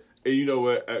 And you know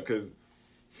what? Because.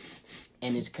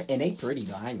 And they pretty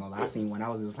though. I ain't gonna lie. I seen one. I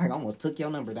was just like, I almost took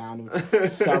your number down.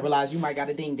 So I realized you might got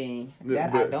a ding ding.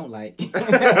 That I don't like.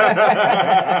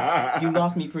 You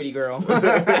lost me, pretty girl.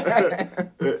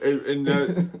 and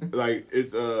like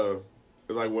it's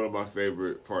like one of my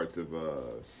favorite parts of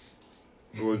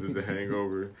what was it, The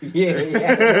Hangover?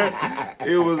 Yeah.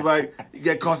 It was like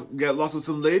you got lost with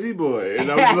some lady boy,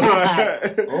 and I was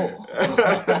like, oh.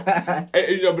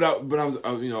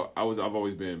 I've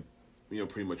always been.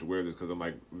 Pretty much aware of this because I'm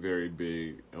like very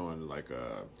big on like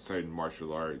certain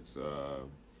martial arts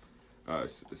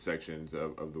sections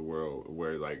of the world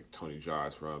where like Tony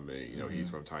Jaa's from, and he's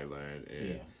from Thailand,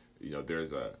 and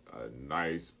there's a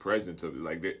nice presence of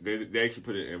like they actually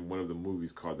put it in one of the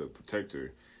movies called The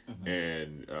Protector,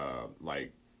 and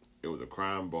like it was a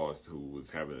crime boss who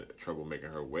was having trouble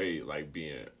making her way, like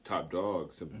being top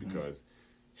dog simply because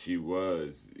she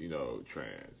was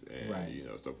trans and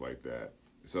stuff like that.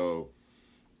 So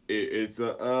it's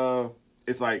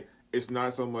like it's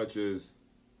not so much as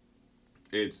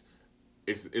it's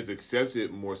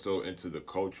accepted more so into the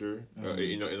culture,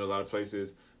 in a lot of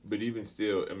places. But even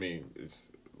still, I mean,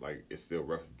 it's still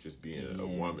rough just being a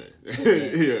woman.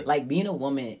 Like being a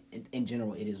woman in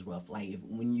general, it is rough. Like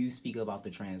when you speak about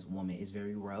the trans woman, it's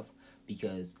very rough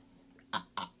because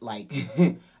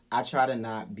I try to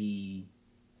not be.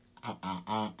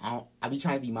 I be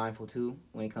trying to be mindful too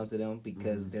when it comes to them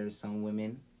because there's some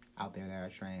women out there that are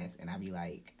trans, and I be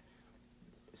like,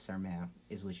 "Sir, ma'am,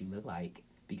 is what you look like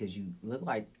because you look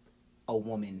like a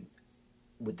woman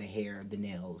with the hair, the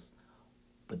nails,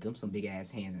 but them some big ass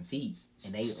hands and feet,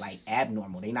 and they like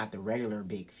abnormal. They not the regular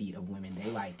big feet of women.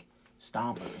 They like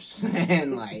stompers,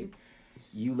 and like."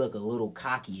 You look a little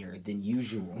cockier than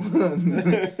usual.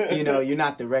 You're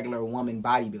not the regular woman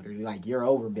bodybuilder. You're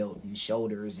overbuilt in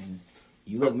shoulders and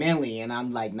you look manly. And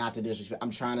I'm like, not to disrespect.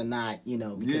 I'm trying to not,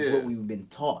 because what we've been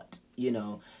taught,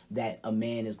 that a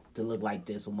man is to look like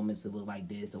this, a woman's to look like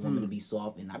this, a woman to be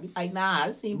soft. And I be like, nah,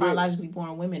 I've seen biologically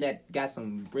born women that got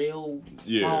some real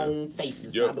strong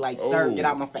faces. I'd be like, sir, get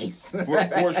out my face.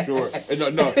 For sure.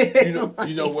 No,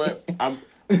 you know what?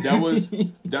 That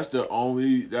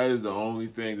is the only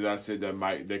thing that I said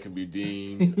that can be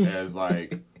deemed as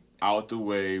like out the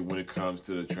way when it comes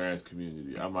to the trans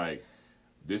community. I'm like,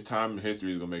 this time in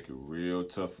history is gonna make it real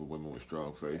tough for women with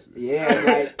strong faces.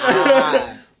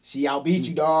 Yeah, she outbeat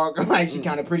you, dog. Like she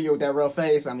kind of pretty with that real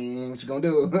face. I mean, what you gonna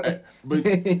do? But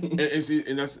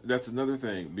and that's another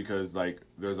thing because like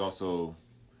there's also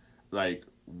like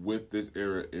with this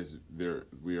era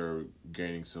we are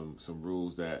gaining some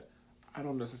rules that I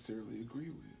don't necessarily agree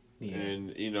with. Yeah.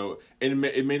 And, and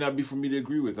it may not be for me to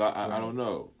agree with. I don't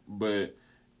know. But,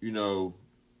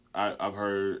 I've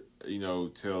heard,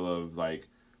 tell of, like,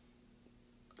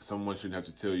 someone shouldn't have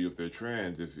to tell you if they're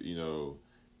trans if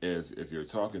you're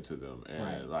talking to them.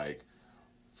 And, like,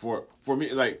 for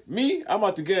me, like, I'm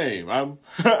out the game. I'm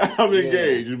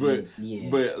engaged.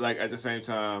 But, like, at the same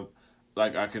time,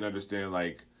 like, I can understand,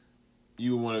 like,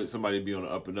 you want somebody to be on the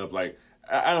up and up. Like,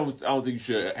 I don't think you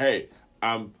should. Hey,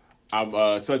 I'm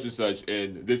I'm such and such,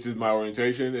 and this is my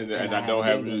orientation, and I don't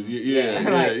have it.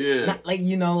 Yeah. Not, like,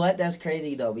 you know what? That's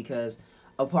crazy though, because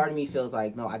a part of me feels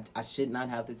like, no, I should not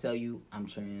have to tell you I'm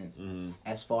trans,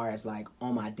 as far as like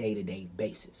on my day-to-day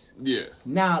basis. Yeah.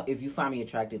 Now, if you find me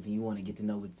attractive and you want to get to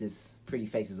know what this pretty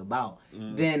face is about,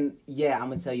 then yeah, I'm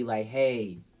gonna tell you like,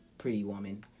 hey, pretty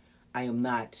woman, I am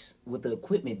not with the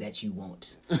equipment that you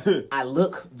want. I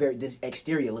look this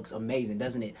exterior looks amazing,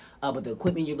 doesn't it? But the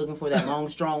equipment you're looking for, that long,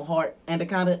 strong heart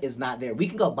anaconda, is not there. We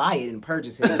can go buy it and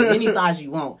purchase it in any size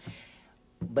you want.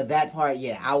 But that part,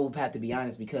 yeah, I will have to be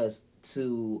honest, because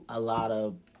to a lot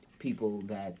of people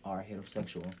that are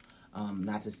heterosexual,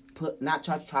 not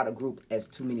try to group as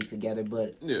too many together,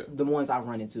 but the ones I've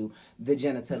run into, the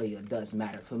genitalia does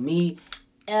matter. For me,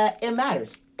 it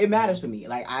matters. It matters for me.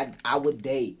 Like, I would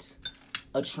date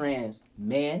a trans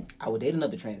man. I would date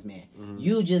another trans man.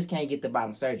 You just can't get the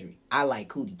bottom surgery. I like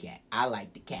cootie cat. I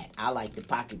like the cat. I like the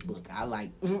pocketbook. I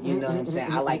like, you know what I'm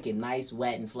saying? I like it nice,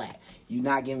 wet, and flat. You're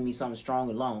not giving me something strong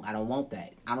and long. I don't want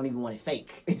that. I don't even want it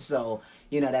fake. So,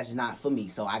 you know, that's not for me.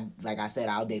 So, like I said,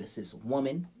 I'll date a cis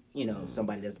woman. You know,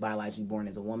 somebody that's biologically born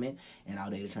as a woman, and I'll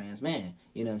date a trans man.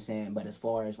 You know what I'm saying? But as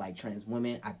far as, like, trans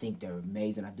women, I think they're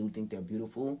amazing. I do think they're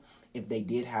beautiful. If they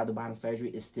did have the bottom surgery,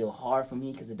 it's still hard for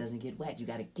me because it doesn't get wet. You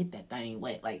got to get that thing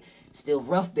wet. Like, it's still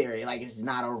rough there. Like, it's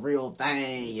not a real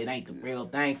thing. It ain't the real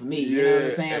thing for me. You know what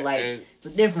I'm saying? Like, it's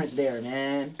a difference there,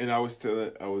 man. And I was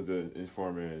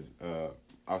informing, I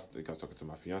was talking to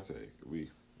my fiance.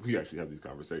 We actually have these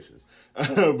conversations.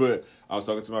 But I was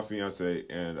talking to my fiance,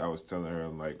 and I was telling her,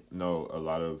 I'm like, no,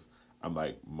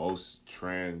 most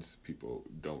trans people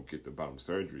don't get the bottom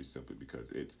surgery simply because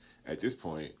it's, at this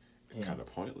point, kind of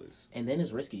pointless. And then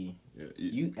it's risky. Yeah.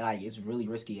 It's really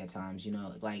risky at times, you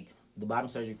know. Like, the bottom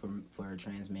surgery for a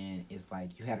trans man is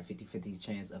like, you had a 50-50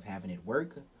 chance of having it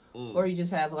work, or you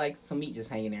just have, like, some meat just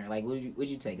hanging there. Like, would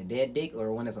you take, a dead dick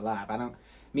or one that's alive?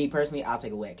 Me personally, I'll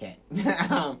take a wet cat.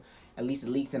 At least it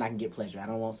leaks and I can get pleasure. I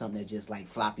don't want something that's just like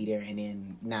floppy there and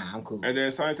then, nah, I'm cool. And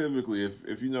then scientifically,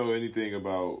 if you know anything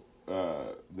about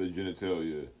the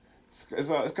genitalia, it's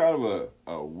kind of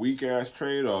a weak ass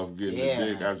trade off getting a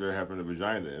dick after having a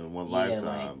vagina in one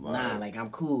lifetime. Like I'm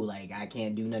cool. Like, I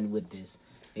can't do nothing with this.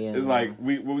 Yeah, it's like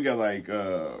we got like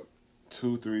 2-3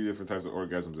 different types of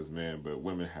orgasms as men, but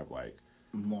women have like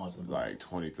multiple. Like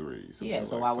 23. Yeah,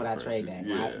 so why would I trade that?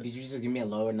 Yeah. Did you just give me a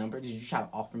lower number? Did you try to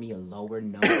offer me a lower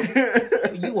number?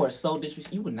 You are so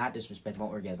disrespectful. You would not disrespect my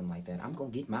orgasm like that. I'm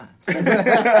going to get mine.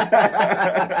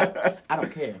 I don't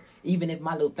care. Even if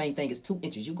my little thing is 2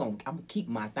 inches, I'm going to keep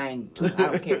my thing too. I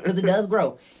don't care. Because it does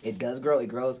grow. It does grow. It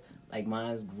grows. Like,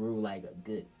 mine's grew like a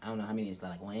good, I don't know how many inches,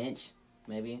 like 1 inch.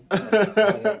 Maybe.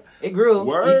 It grew.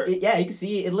 Word? Yeah, you can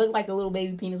see it. It looked like a little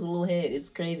baby penis with a little head. It's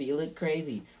crazy. It looked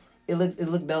crazy. It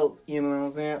looked dope, you know what I'm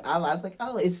saying? I was like,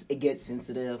 oh, it gets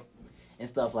sensitive and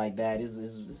stuff like that.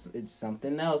 It's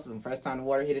something else. The first time the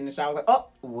water hit in the shower, I was like, oh,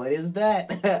 what is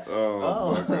that?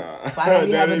 Oh. My God. Why don't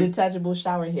we have a detachable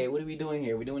shower head? What are we doing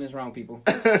here? We're doing this wrong, people.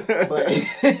 But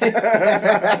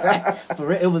for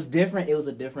real, it was different. It was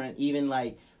a different, even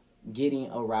like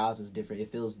getting aroused is different.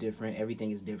 It feels different.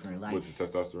 Everything is different. Like with the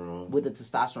testosterone. With the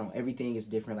testosterone, everything is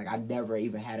different. Like, I never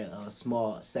even had a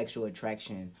small sexual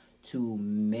attraction to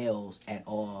males at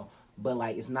all, but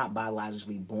like, it's not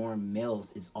biologically born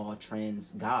males, it's all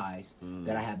trans guys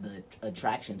that I have the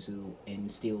attraction to,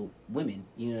 and still women,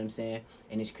 you know what I'm saying?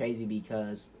 And it's crazy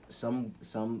because some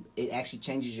it actually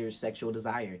changes your sexual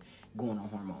desire going on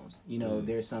hormones. You know,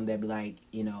 there's some that be like,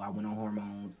 you know, I went on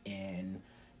hormones and,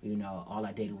 you know, all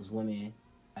I dated was women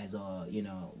as a, you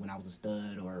know, when I was a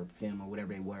stud or femme or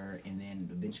whatever they were, and then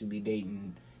eventually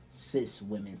dating cis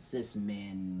women, cis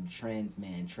men, trans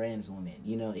women.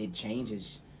 You know, it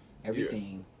changes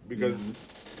everything. Yeah, because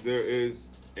there is,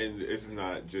 and it's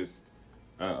not just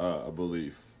a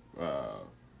belief.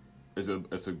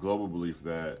 It's a global belief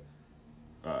that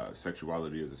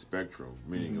sexuality is a spectrum,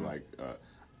 meaning like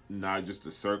not just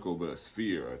a circle, but a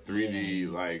sphere, a 3D.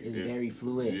 Like it's very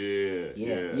fluid.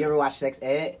 Yeah. You ever watch Sex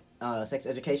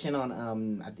Education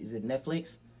on is it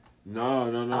Netflix? No.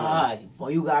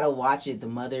 Well, you gotta watch it. The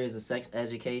mother is a sex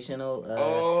educational.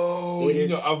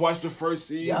 I've watched the first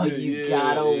season. Yo, you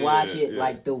gotta watch it. Yeah.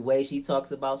 Like, the way she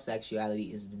talks about sexuality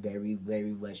is very,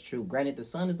 very much true. Granted, the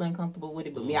son is uncomfortable with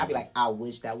it, but me, I'd be like, I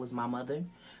wish that was my mother,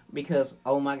 because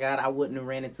oh my God, I wouldn't have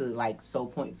ran into like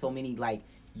so many like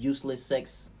useless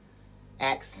sex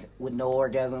acts with no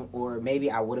orgasm, or maybe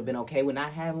I would have been okay with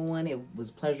not having one. It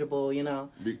was pleasurable, you know.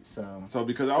 So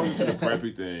because I was into the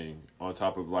preppy thing, on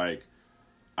top of like,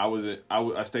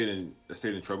 I stayed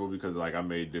in trouble because like I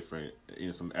made different,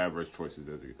 some adverse choices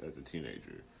as a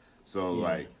teenager. So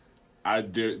like, I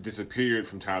disappeared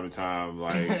from time to time,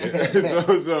 like I'm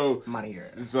out of here.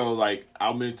 So like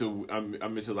I'm into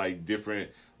like different,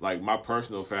 like my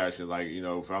personal fashion, like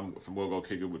if I'm gonna go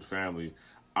kick it with the family,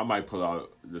 I might pull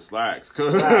out the slacks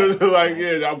because like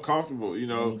yeah, I'm comfortable,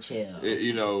 Let me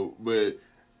chill. But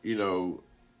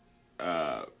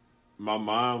my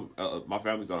mom, my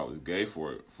family thought I was gay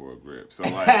for a grip. So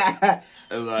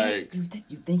like,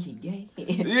 you think he gay?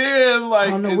 Yeah, like I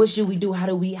don't know what should we do. How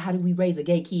do we raise a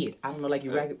gay kid? I don't know, like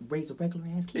you raise a regular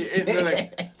ass kid.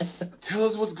 Like, tell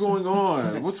us what's going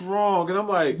on. What's wrong? And I'm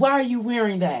like, why are you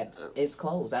wearing that? It's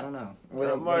clothes. I don't know. What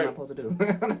am I supposed to do?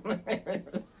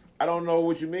 I don't know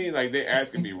what you mean. Like they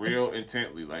asking me real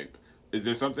intently, like, is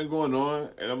there something going on?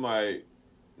 And I'm like,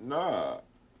 nah,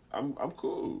 I'm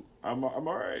cool. I'm all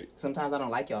right. Sometimes I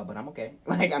don't like y'all, but I'm okay.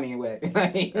 Like, I mean, what?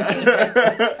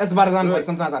 That's about as honest. Like,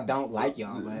 sometimes I don't like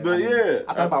y'all, but yeah,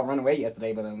 I thought about running away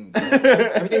yesterday, but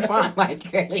everything's fine. Like,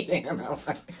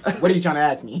 what are you trying to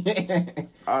ask me?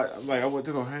 I went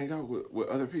to go hang out with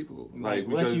other people. Like,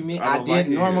 what you mean? I did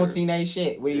normal teenage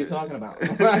shit. What are you talking about?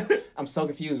 I'm so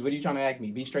confused. What are you trying to ask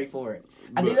me? Be straightforward.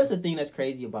 I think that's the thing that's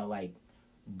crazy about like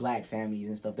black families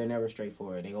and stuff. They're never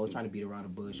straightforward. They always try to beat around the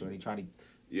bush, or they try to,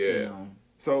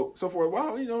 So for a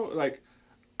while, like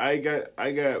I got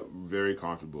very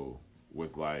comfortable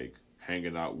with like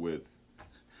hanging out with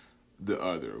the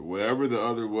other, whatever the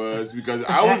other was, because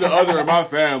I was the other in my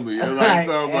family. And like,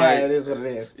 so I'm like, it is what it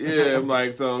is. Yeah, I'm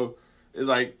like, so it's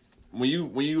like when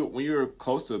you're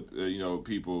close to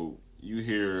people, you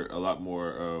hear a lot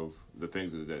more of the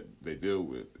things that they deal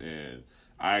with, and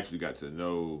I actually got to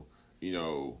know,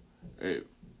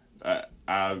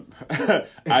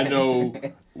 I know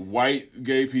white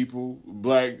gay people,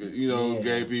 black,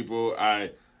 gay people.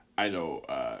 I know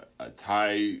a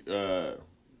Thai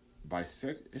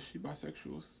is she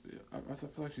bisexual? I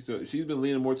feel like she's been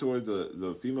leaning more towards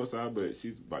the female side, but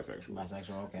she's bisexual.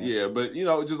 Bisexual, okay. Yeah, but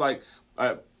just like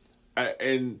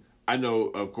and I know,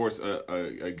 of course,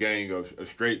 a gang of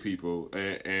straight people,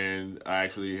 and I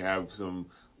actually have some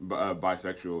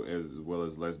bisexual as well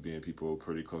as lesbian people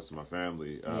pretty close to my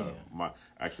family. I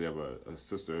actually have a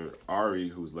sister, Ari,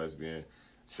 who's lesbian.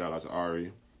 Shout out to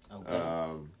Ari. Okay.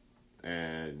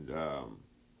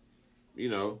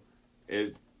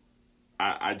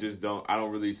 I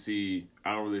don't really see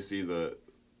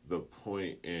the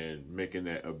point in making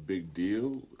that a big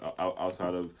deal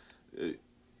outside of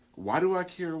why do I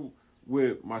care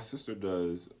what my sister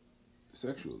does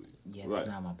sexually? Yeah, that's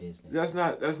not my business. That's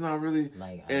not really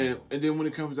like. And then when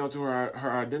it comes down to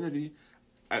her identity,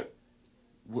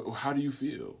 how do you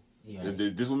feel? Yeah.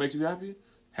 This what makes you happy?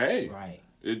 Hey, right.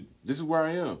 This is where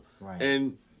I am. Right.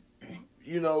 And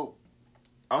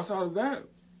outside of that,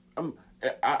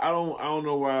 I don't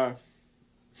know why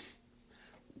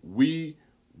we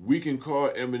can call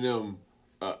Eminem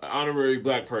an honorary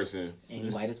black person. And he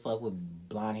white as fuck with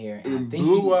blonde hair and I think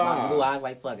blue eyes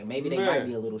like fucking. Maybe they might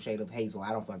be a little shade of hazel.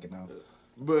 I don't fucking know.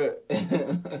 But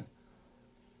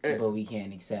but we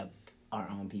can't accept our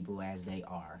own people as they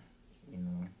are.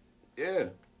 Yeah.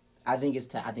 I think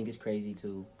it's crazy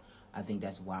too. I think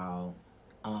that's wild.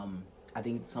 I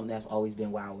think something that's always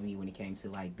been wild with me when it came to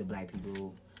like the black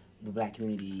people, the black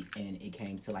community, and it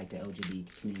came to like the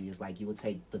LGBT community. It's like you will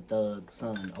take the thug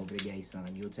son over the gay son.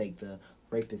 You'll take the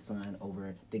rapist son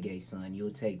over the gay son.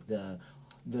 You'll take the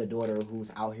daughter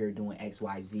who's out here doing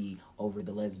XYZ over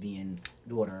the lesbian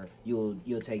daughter. You'll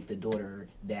take the daughter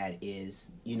that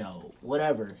is,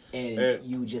 whatever, and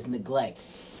you just neglect.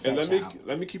 And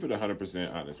let me keep it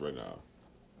 100% honest right now.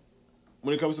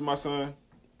 When it comes to my son,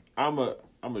 I'm a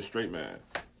straight man.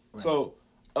 Right. So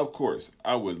of course,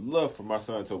 I would love for my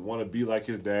son to want to be like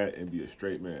his dad and be a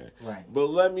straight man. Right. But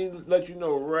let me let you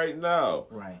know right now.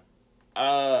 Right.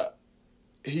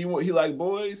 He like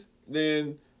boys,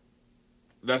 then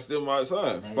that's still my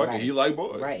son. Fuck it, he like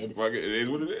boys. Right. Fuck it is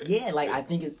what it is. Yeah, like I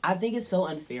think it's so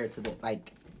unfair to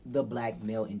the black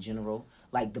male in general,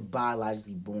 like the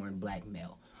biologically born black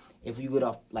male. If you get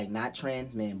off like not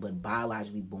trans men, but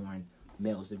biologically born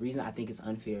males, the reason I think it's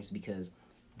unfair is because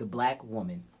the black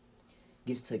woman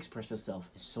gets to express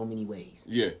herself in so many ways.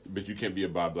 Yeah, but you can't be a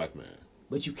bi black man.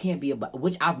 But you can't be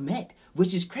which I've met,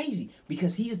 which is crazy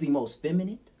because he is the most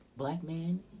feminine black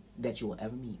man that you will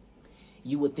ever meet.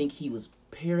 You would think he was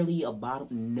purely a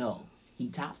bottom. No, he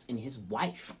tops, and his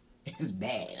wife is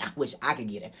bad. I wish I could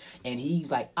get her. And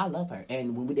he's like, I love her.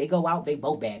 And when they go out, they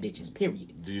both bad bitches.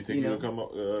 Period. Do you think he'll come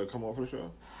on for the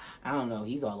show? I don't know.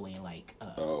 He's all the way in like a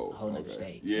whole nother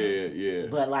state. Yeah.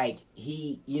 But like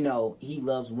he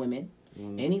loves women.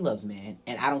 And he loves men,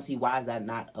 and I don't see why is that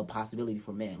not a possibility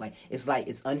for men. Like it's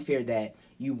unfair that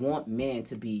you want men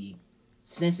to be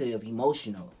sensitive,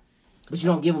 emotional, But you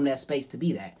don't give them that space to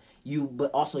be that. But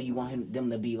also you want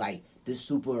them to be like this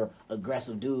super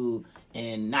aggressive dude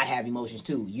and not have emotions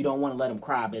too. You don't want to let him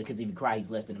cry, because if he cry,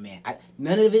 he's less than a man.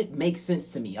 None of it makes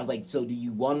sense to me. I was like, so do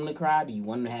you want him to cry? Do you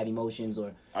want him to have emotions,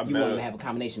 or you want him to have a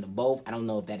combination of both? I don't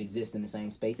know if that exists in the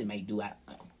same space. It may do.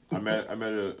 I met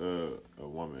a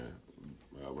woman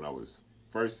when I was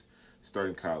first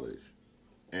starting college,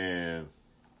 and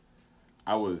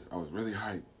I was really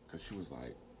hyped because she was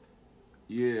like,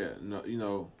 "Yeah,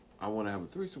 no, I want to have a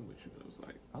threesome with you." And I was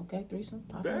like, "Okay, threesome,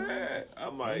 bad."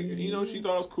 I'm like, she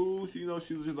thought it was cool. She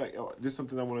was just like, "Oh, this is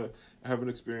something I want to have an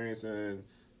experience." And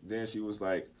then she was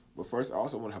like, "But first, I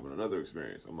also want to have another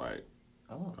experience." I'm like,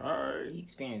 "Oh, all right,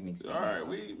 experience. All right,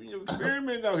 we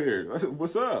experimenting out here.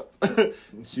 What's up?"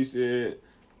 She said,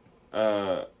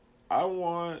 "I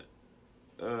want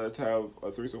to have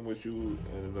a threesome with you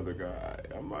and another guy."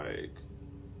 I'm like,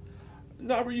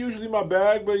 not usually my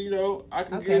bag, but I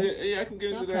can get it. Yeah, I can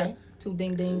get into that. 2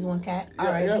 ding dings, 1 cat. All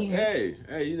right. Hey,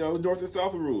 north and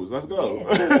south rules. Let's go.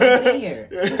 Yeah, get in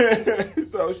here.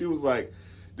 So she was like,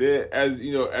 as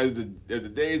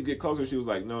the days get closer, she was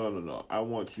like, no. I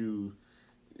want you.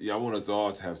 Yeah, I want us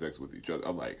all to have sex with each other.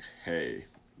 I'm like, hey,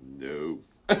 no.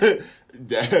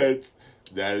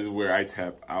 That is where I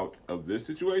tap out of this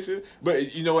situation.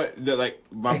 But you know what?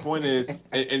 My point is,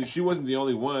 and she wasn't the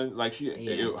only one. Like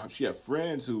she had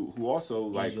friends who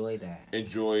also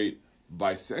enjoyed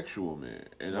bisexual men,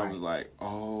 and right. I was like,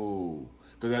 oh,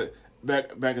 because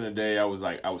back in the day, I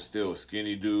was still a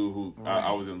skinny dude who right.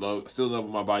 I was still in love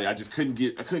with my body. I couldn't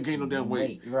gain no damn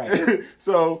weight. Right.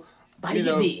 So body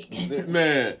get big,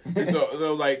 man.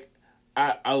 So like.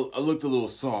 I looked a little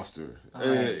softer, right.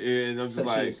 and I'm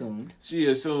just she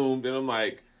assumed, and I'm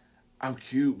like, I'm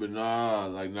cute, but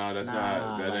that's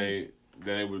not that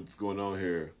ain't what's going on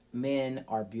here. Men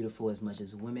are beautiful as much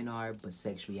as women are, but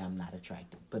sexually I'm not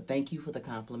attractive. But thank you for the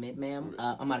compliment, ma'am.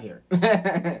 I'm out of here.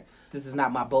 This is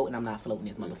not my boat, and I'm not floating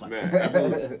this motherfucker. Man,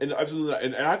 absolutely, absolutely,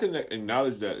 and I can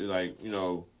acknowledge that,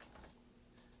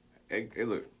 hey,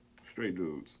 look, straight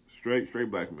dudes,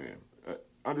 straight black men,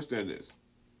 understand this.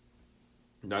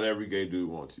 Not every gay dude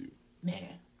wants you.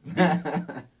 Man.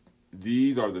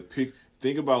 These are the pick.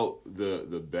 Think about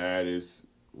the baddest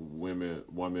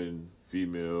woman,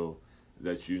 female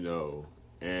that you know,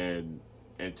 and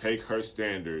take her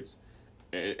standards,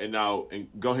 and now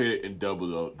go ahead and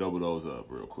double those up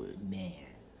real quick. Man.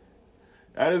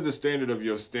 That is the standard of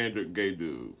your standard gay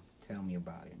dude. Tell me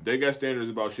about it. They got standards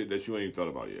about shit that you ain't even thought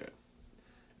about yet.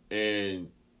 And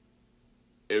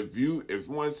if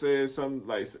one says something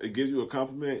like it gives you a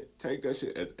compliment, take that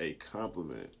shit as a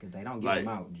compliment. Because they don't give them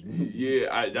out.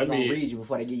 Yeah, they gonna read you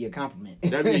before they give you a compliment.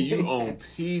 That means you on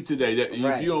P today.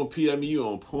 Right. If you on P, that means you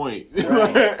on point.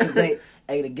 Right.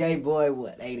 The gay boy,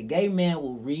 the gay man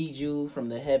will read you from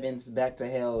the heavens back to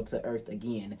hell to earth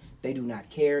again. They do not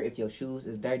care if your shoes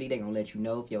is dirty. They gonna let you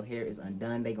know. If your hair is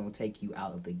undone, they gonna take you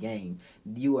out of the game.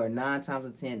 You are 9 times out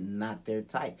of 10 not their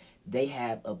type. They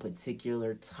have a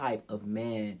particular type of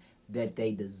man that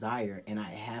they desire, and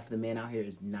half the men out here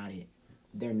is not it.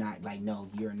 They're not no,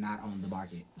 you're not on the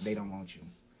market. They don't want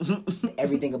you.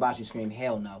 Everything about you scream,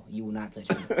 hell no, you will not touch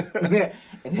me.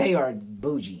 They are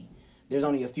bougie. There's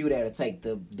only a few that'll take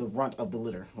the runt of the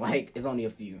litter. It's only a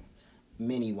few.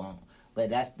 Many won't. But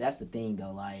that's the thing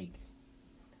though.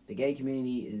 The gay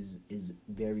community is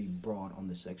very broad on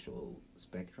the sexual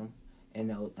spectrum,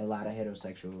 and a lot of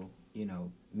heterosexual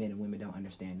men and women don't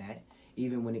understand that.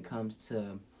 Even when it comes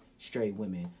to straight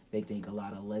women, they think a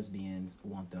lot of lesbians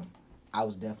want them. I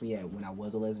was definitely when I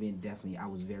was a lesbian, I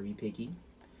was very picky.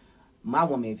 My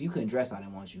woman, if you couldn't dress, I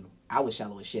didn't want you. I was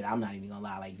shallow as shit. I'm not even gonna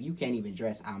lie. If you can't even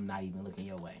dress, I'm not even looking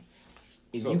your way.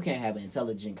 If you can't have an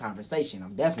intelligent conversation,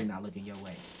 I'm definitely not looking your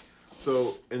way.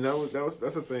 So, and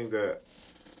that's a thing that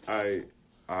I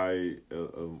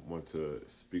want to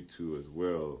speak to as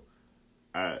well,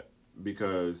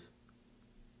 because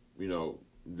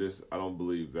this I don't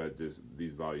believe that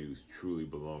these values truly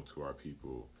belong to our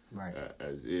people, right?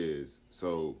 As is.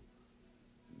 So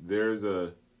there's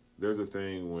a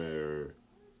thing where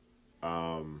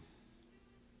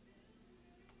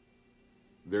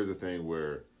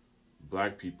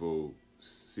black people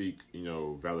seek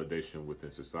validation within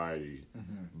society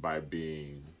by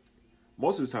being,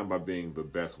 most of the time, by being the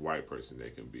best white person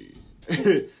they can be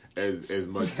as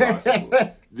much possible.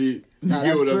 You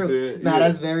get what I'm saying? No,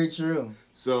 that's very true.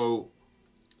 So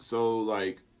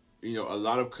a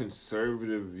lot of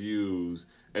conservative views,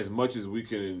 as much as we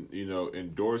can,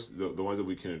 endorse the ones that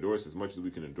we can endorse, as much as we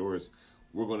can endorse,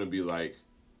 we're going to be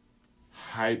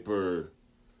hyper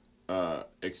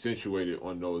accentuated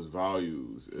on those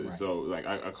values. Right. So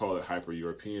I call it hyper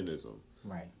Europeanism.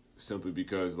 Right. simply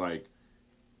because like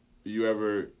you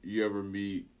ever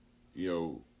meet,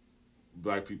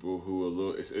 black people who are a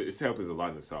little, it happens a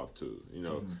lot in the South too,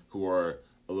 who are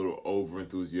a little over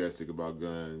enthusiastic about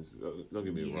guns. Don't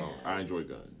get me wrong, I enjoy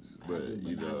guns, but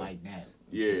not like that.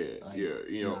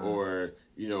 Or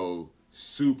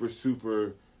super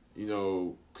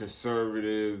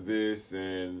conservative this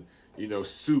and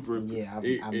super. Yeah,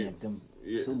 I met them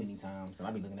too many times, and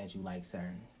I be looking at you like,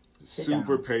 sir.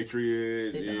 Super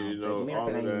patriot, Sit down. all America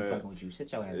of ain't that. even fucking with you.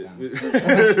 Sit your ass down.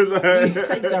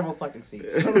 Take several fucking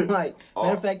seats. Like,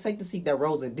 matter of fact, take the seat that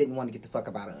Rosa didn't want to get the fuck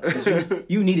up out of.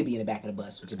 You need to be in the back of the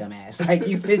bus with your dumb ass. Like,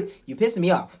 you pissing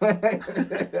me off. But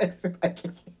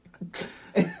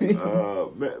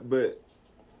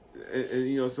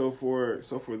so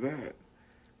for that,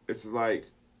 it's like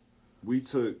we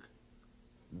took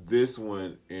this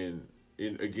one and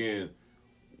again.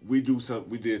 We took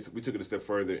it a step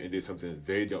further and did something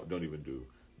they don't even do,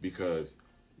 because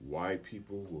white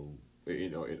people will,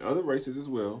 and other races as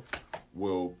well,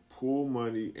 will pool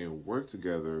money and work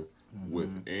together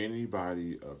with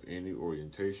anybody of any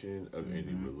orientation, of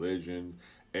any religion.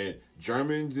 And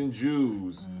Germans and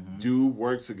Jews do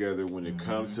work together when it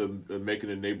comes to making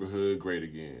the neighborhood great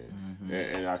again.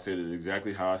 And I said it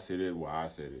exactly how I said it, why I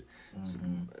said it. So,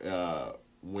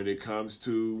 when it comes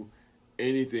to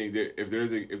anything, if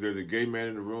there's a gay man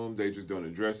in the room, they just don't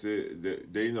address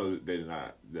it. They know that they're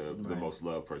not the most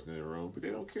loved person in the room, but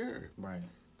they don't care. Right.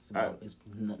 It's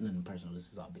nothing personal.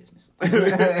 This is all business.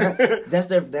 That's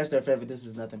their favorite. This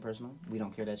is nothing personal. We don't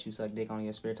care that you suck dick on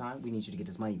your spare time. We need you to get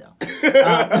this money though.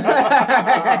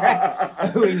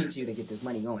 We need you to get this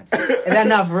money going. And that,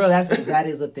 not for real. That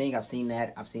is a thing. I've seen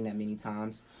that many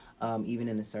times. Even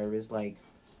in the service, like,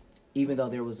 even though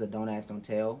there was a don't ask, don't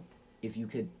tell. If you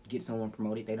could get someone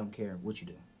promoted, they don't care what you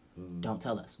do. Don't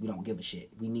tell us. We don't give a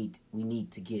shit. We need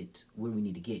to get where we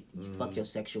need to get. Fuck your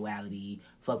sexuality.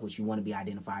 Fuck what you want to be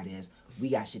identified as. We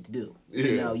got shit to do.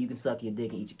 Yeah. You can suck your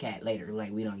dick and eat your cat later.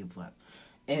 Like, we don't give a fuck.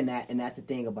 And that's the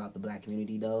thing about the black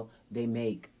community though. They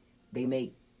make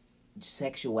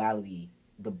sexuality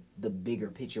the bigger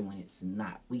picture when it's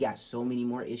not. We got so many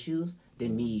more issues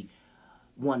than me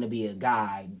wanting to be a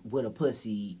guy with a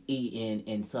pussy eating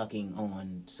and sucking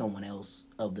on someone else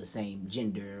of the same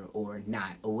gender or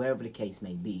not, or whatever the case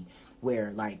may be.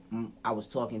 Where, like, I was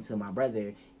talking to my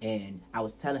brother and I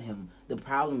was telling him the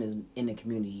problem is in the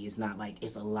community is not like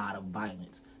it's a lot of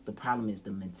violence. The problem is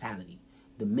the mentality,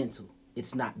 the mental.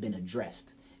 It's not been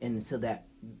addressed. And until that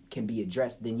can be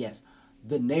addressed, then yes,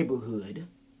 the neighborhood,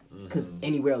 because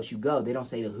anywhere else you go, they don't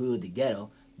say the hood, the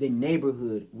ghetto. The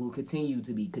neighborhood will continue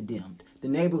to be condemned. The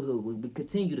neighborhood will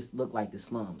continue to look like the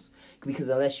slums. Because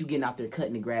unless you getting out there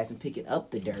cutting the grass and picking up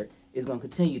the dirt, it's going to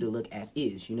continue to look as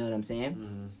is. You know what I'm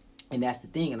saying? And that's the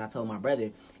thing. And I told my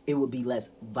brother, it would be less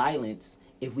violence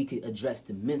if we could address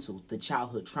the mental, the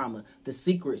childhood trauma, the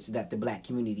secrets that the black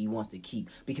community wants to keep.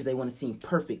 Because they want to seem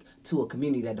perfect to a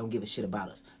community that don't give a shit about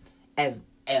us. As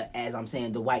I'm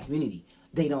saying, the white community,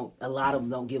 a lot of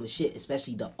them don't give a shit,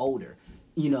 especially the older.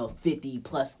 50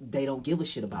 plus, they don't give a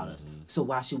shit about us. So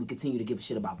why should we continue to give a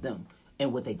shit about them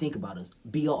and what they think about us?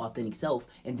 Be your authentic self,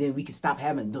 and then we can stop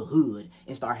having the hood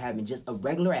and start having just a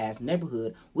regular ass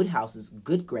neighborhood with houses,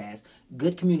 good grass,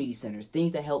 good community centers,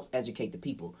 things that helps educate the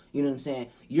people. You know what I'm saying?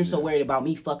 You're so worried about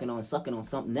me sucking on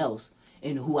something else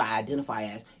and who I identify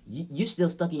as. You're still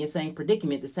stuck in your same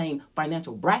predicament, the same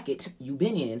financial bracket you've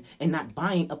been in, and not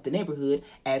buying up the neighborhood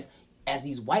as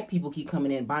these white people keep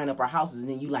coming in buying up our houses, and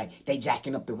then you like, they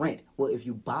jacking up the rent. Well, if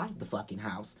you buy the fucking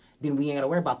house, then we ain't got to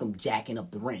worry about them jacking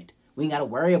up the rent. We ain't got to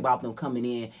worry about them coming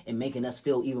in and making us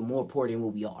feel even more poor than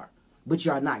what we are. But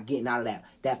y'all not getting out of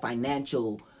that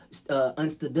financial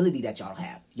instability that y'all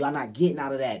have. Y'all not getting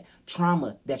out of that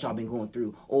trauma that y'all been going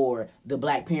through. Or the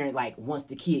black parent, like, wants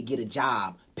the kid get a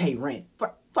job, pay rent.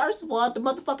 First of all, the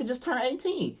motherfucker just turned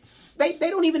 18. They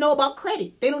don't even know about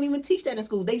credit. They don't even teach that in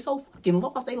school. They so fucking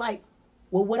lost. They like,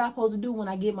 well, what I supposed to do when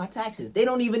I get my taxes? They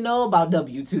don't even know about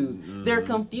W-2s. They're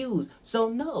confused. So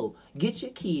no, get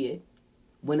your kid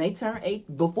when they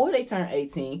before they turn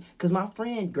 18, because my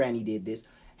friend Granny did this,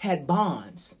 had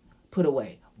bonds put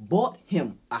away, bought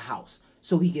him a house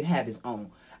so he could have his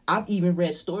own. I've even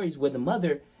read stories where the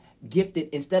mother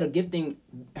instead of gifting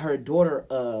her daughter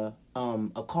a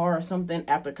car or something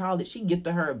after college, she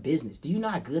gifted her a business. Do you know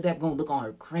how good that's gonna look on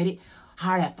her credit?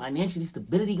 How that financial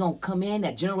stability gonna come in,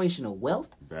 that generational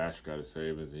wealth? Bash got a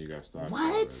savings and you got stocks.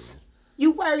 What?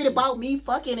 You worried about me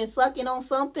fucking and sucking on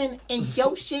something and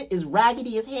your shit is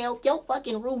raggedy as hell? Your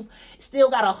fucking roof still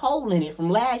got a hole in it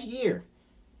from last year.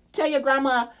 Tell your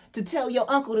grandma to tell your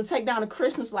uncle to take down the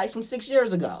Christmas lights from 6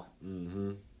 years ago.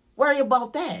 Worry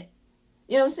about that.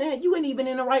 You know what I'm saying? You ain't even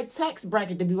in the right tax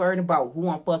bracket to be worried about who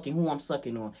I'm fucking, who I'm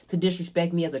sucking on. To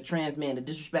disrespect me as a trans man, to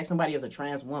disrespect somebody as a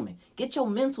trans woman. Get your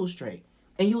mental straight.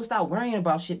 And you'll stop worrying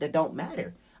about shit that don't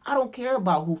matter. I don't care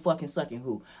about who fucking sucking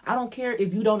who. I don't care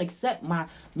if you don't accept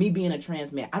me being a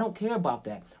trans man. I don't care about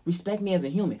that. Respect me as a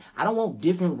human. I don't want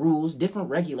different rules,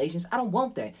 different regulations. I don't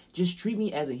want that. Just treat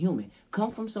me as a human. Come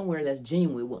from somewhere that's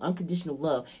genuine with unconditional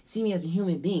love. See me as a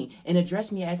human being and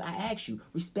address me as I ask you.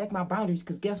 Respect my boundaries,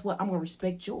 because guess what? I'm going to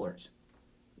respect yours.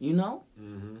 You know?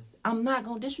 Mm-hmm. I'm not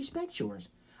going to disrespect yours.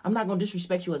 I'm not going to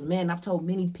disrespect you as a man. I've told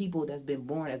many people that's been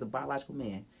born as a biological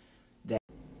man.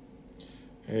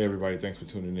 Hey everybody, thanks for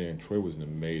tuning in. Troy was an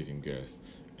amazing guest,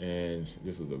 and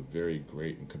this was a very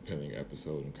great and compelling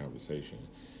episode and conversation.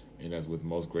 And as with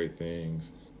most great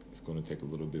things, it's going to take a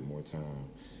little bit more time.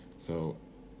 So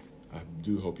I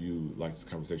do hope you like this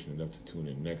conversation enough to tune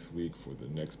in next week for the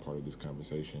next part of this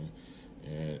conversation.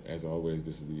 And as always,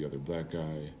 this is the other black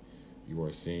guy. You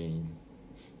are seen,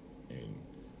 and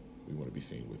we want to be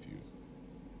seen with you.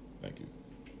 Thank you.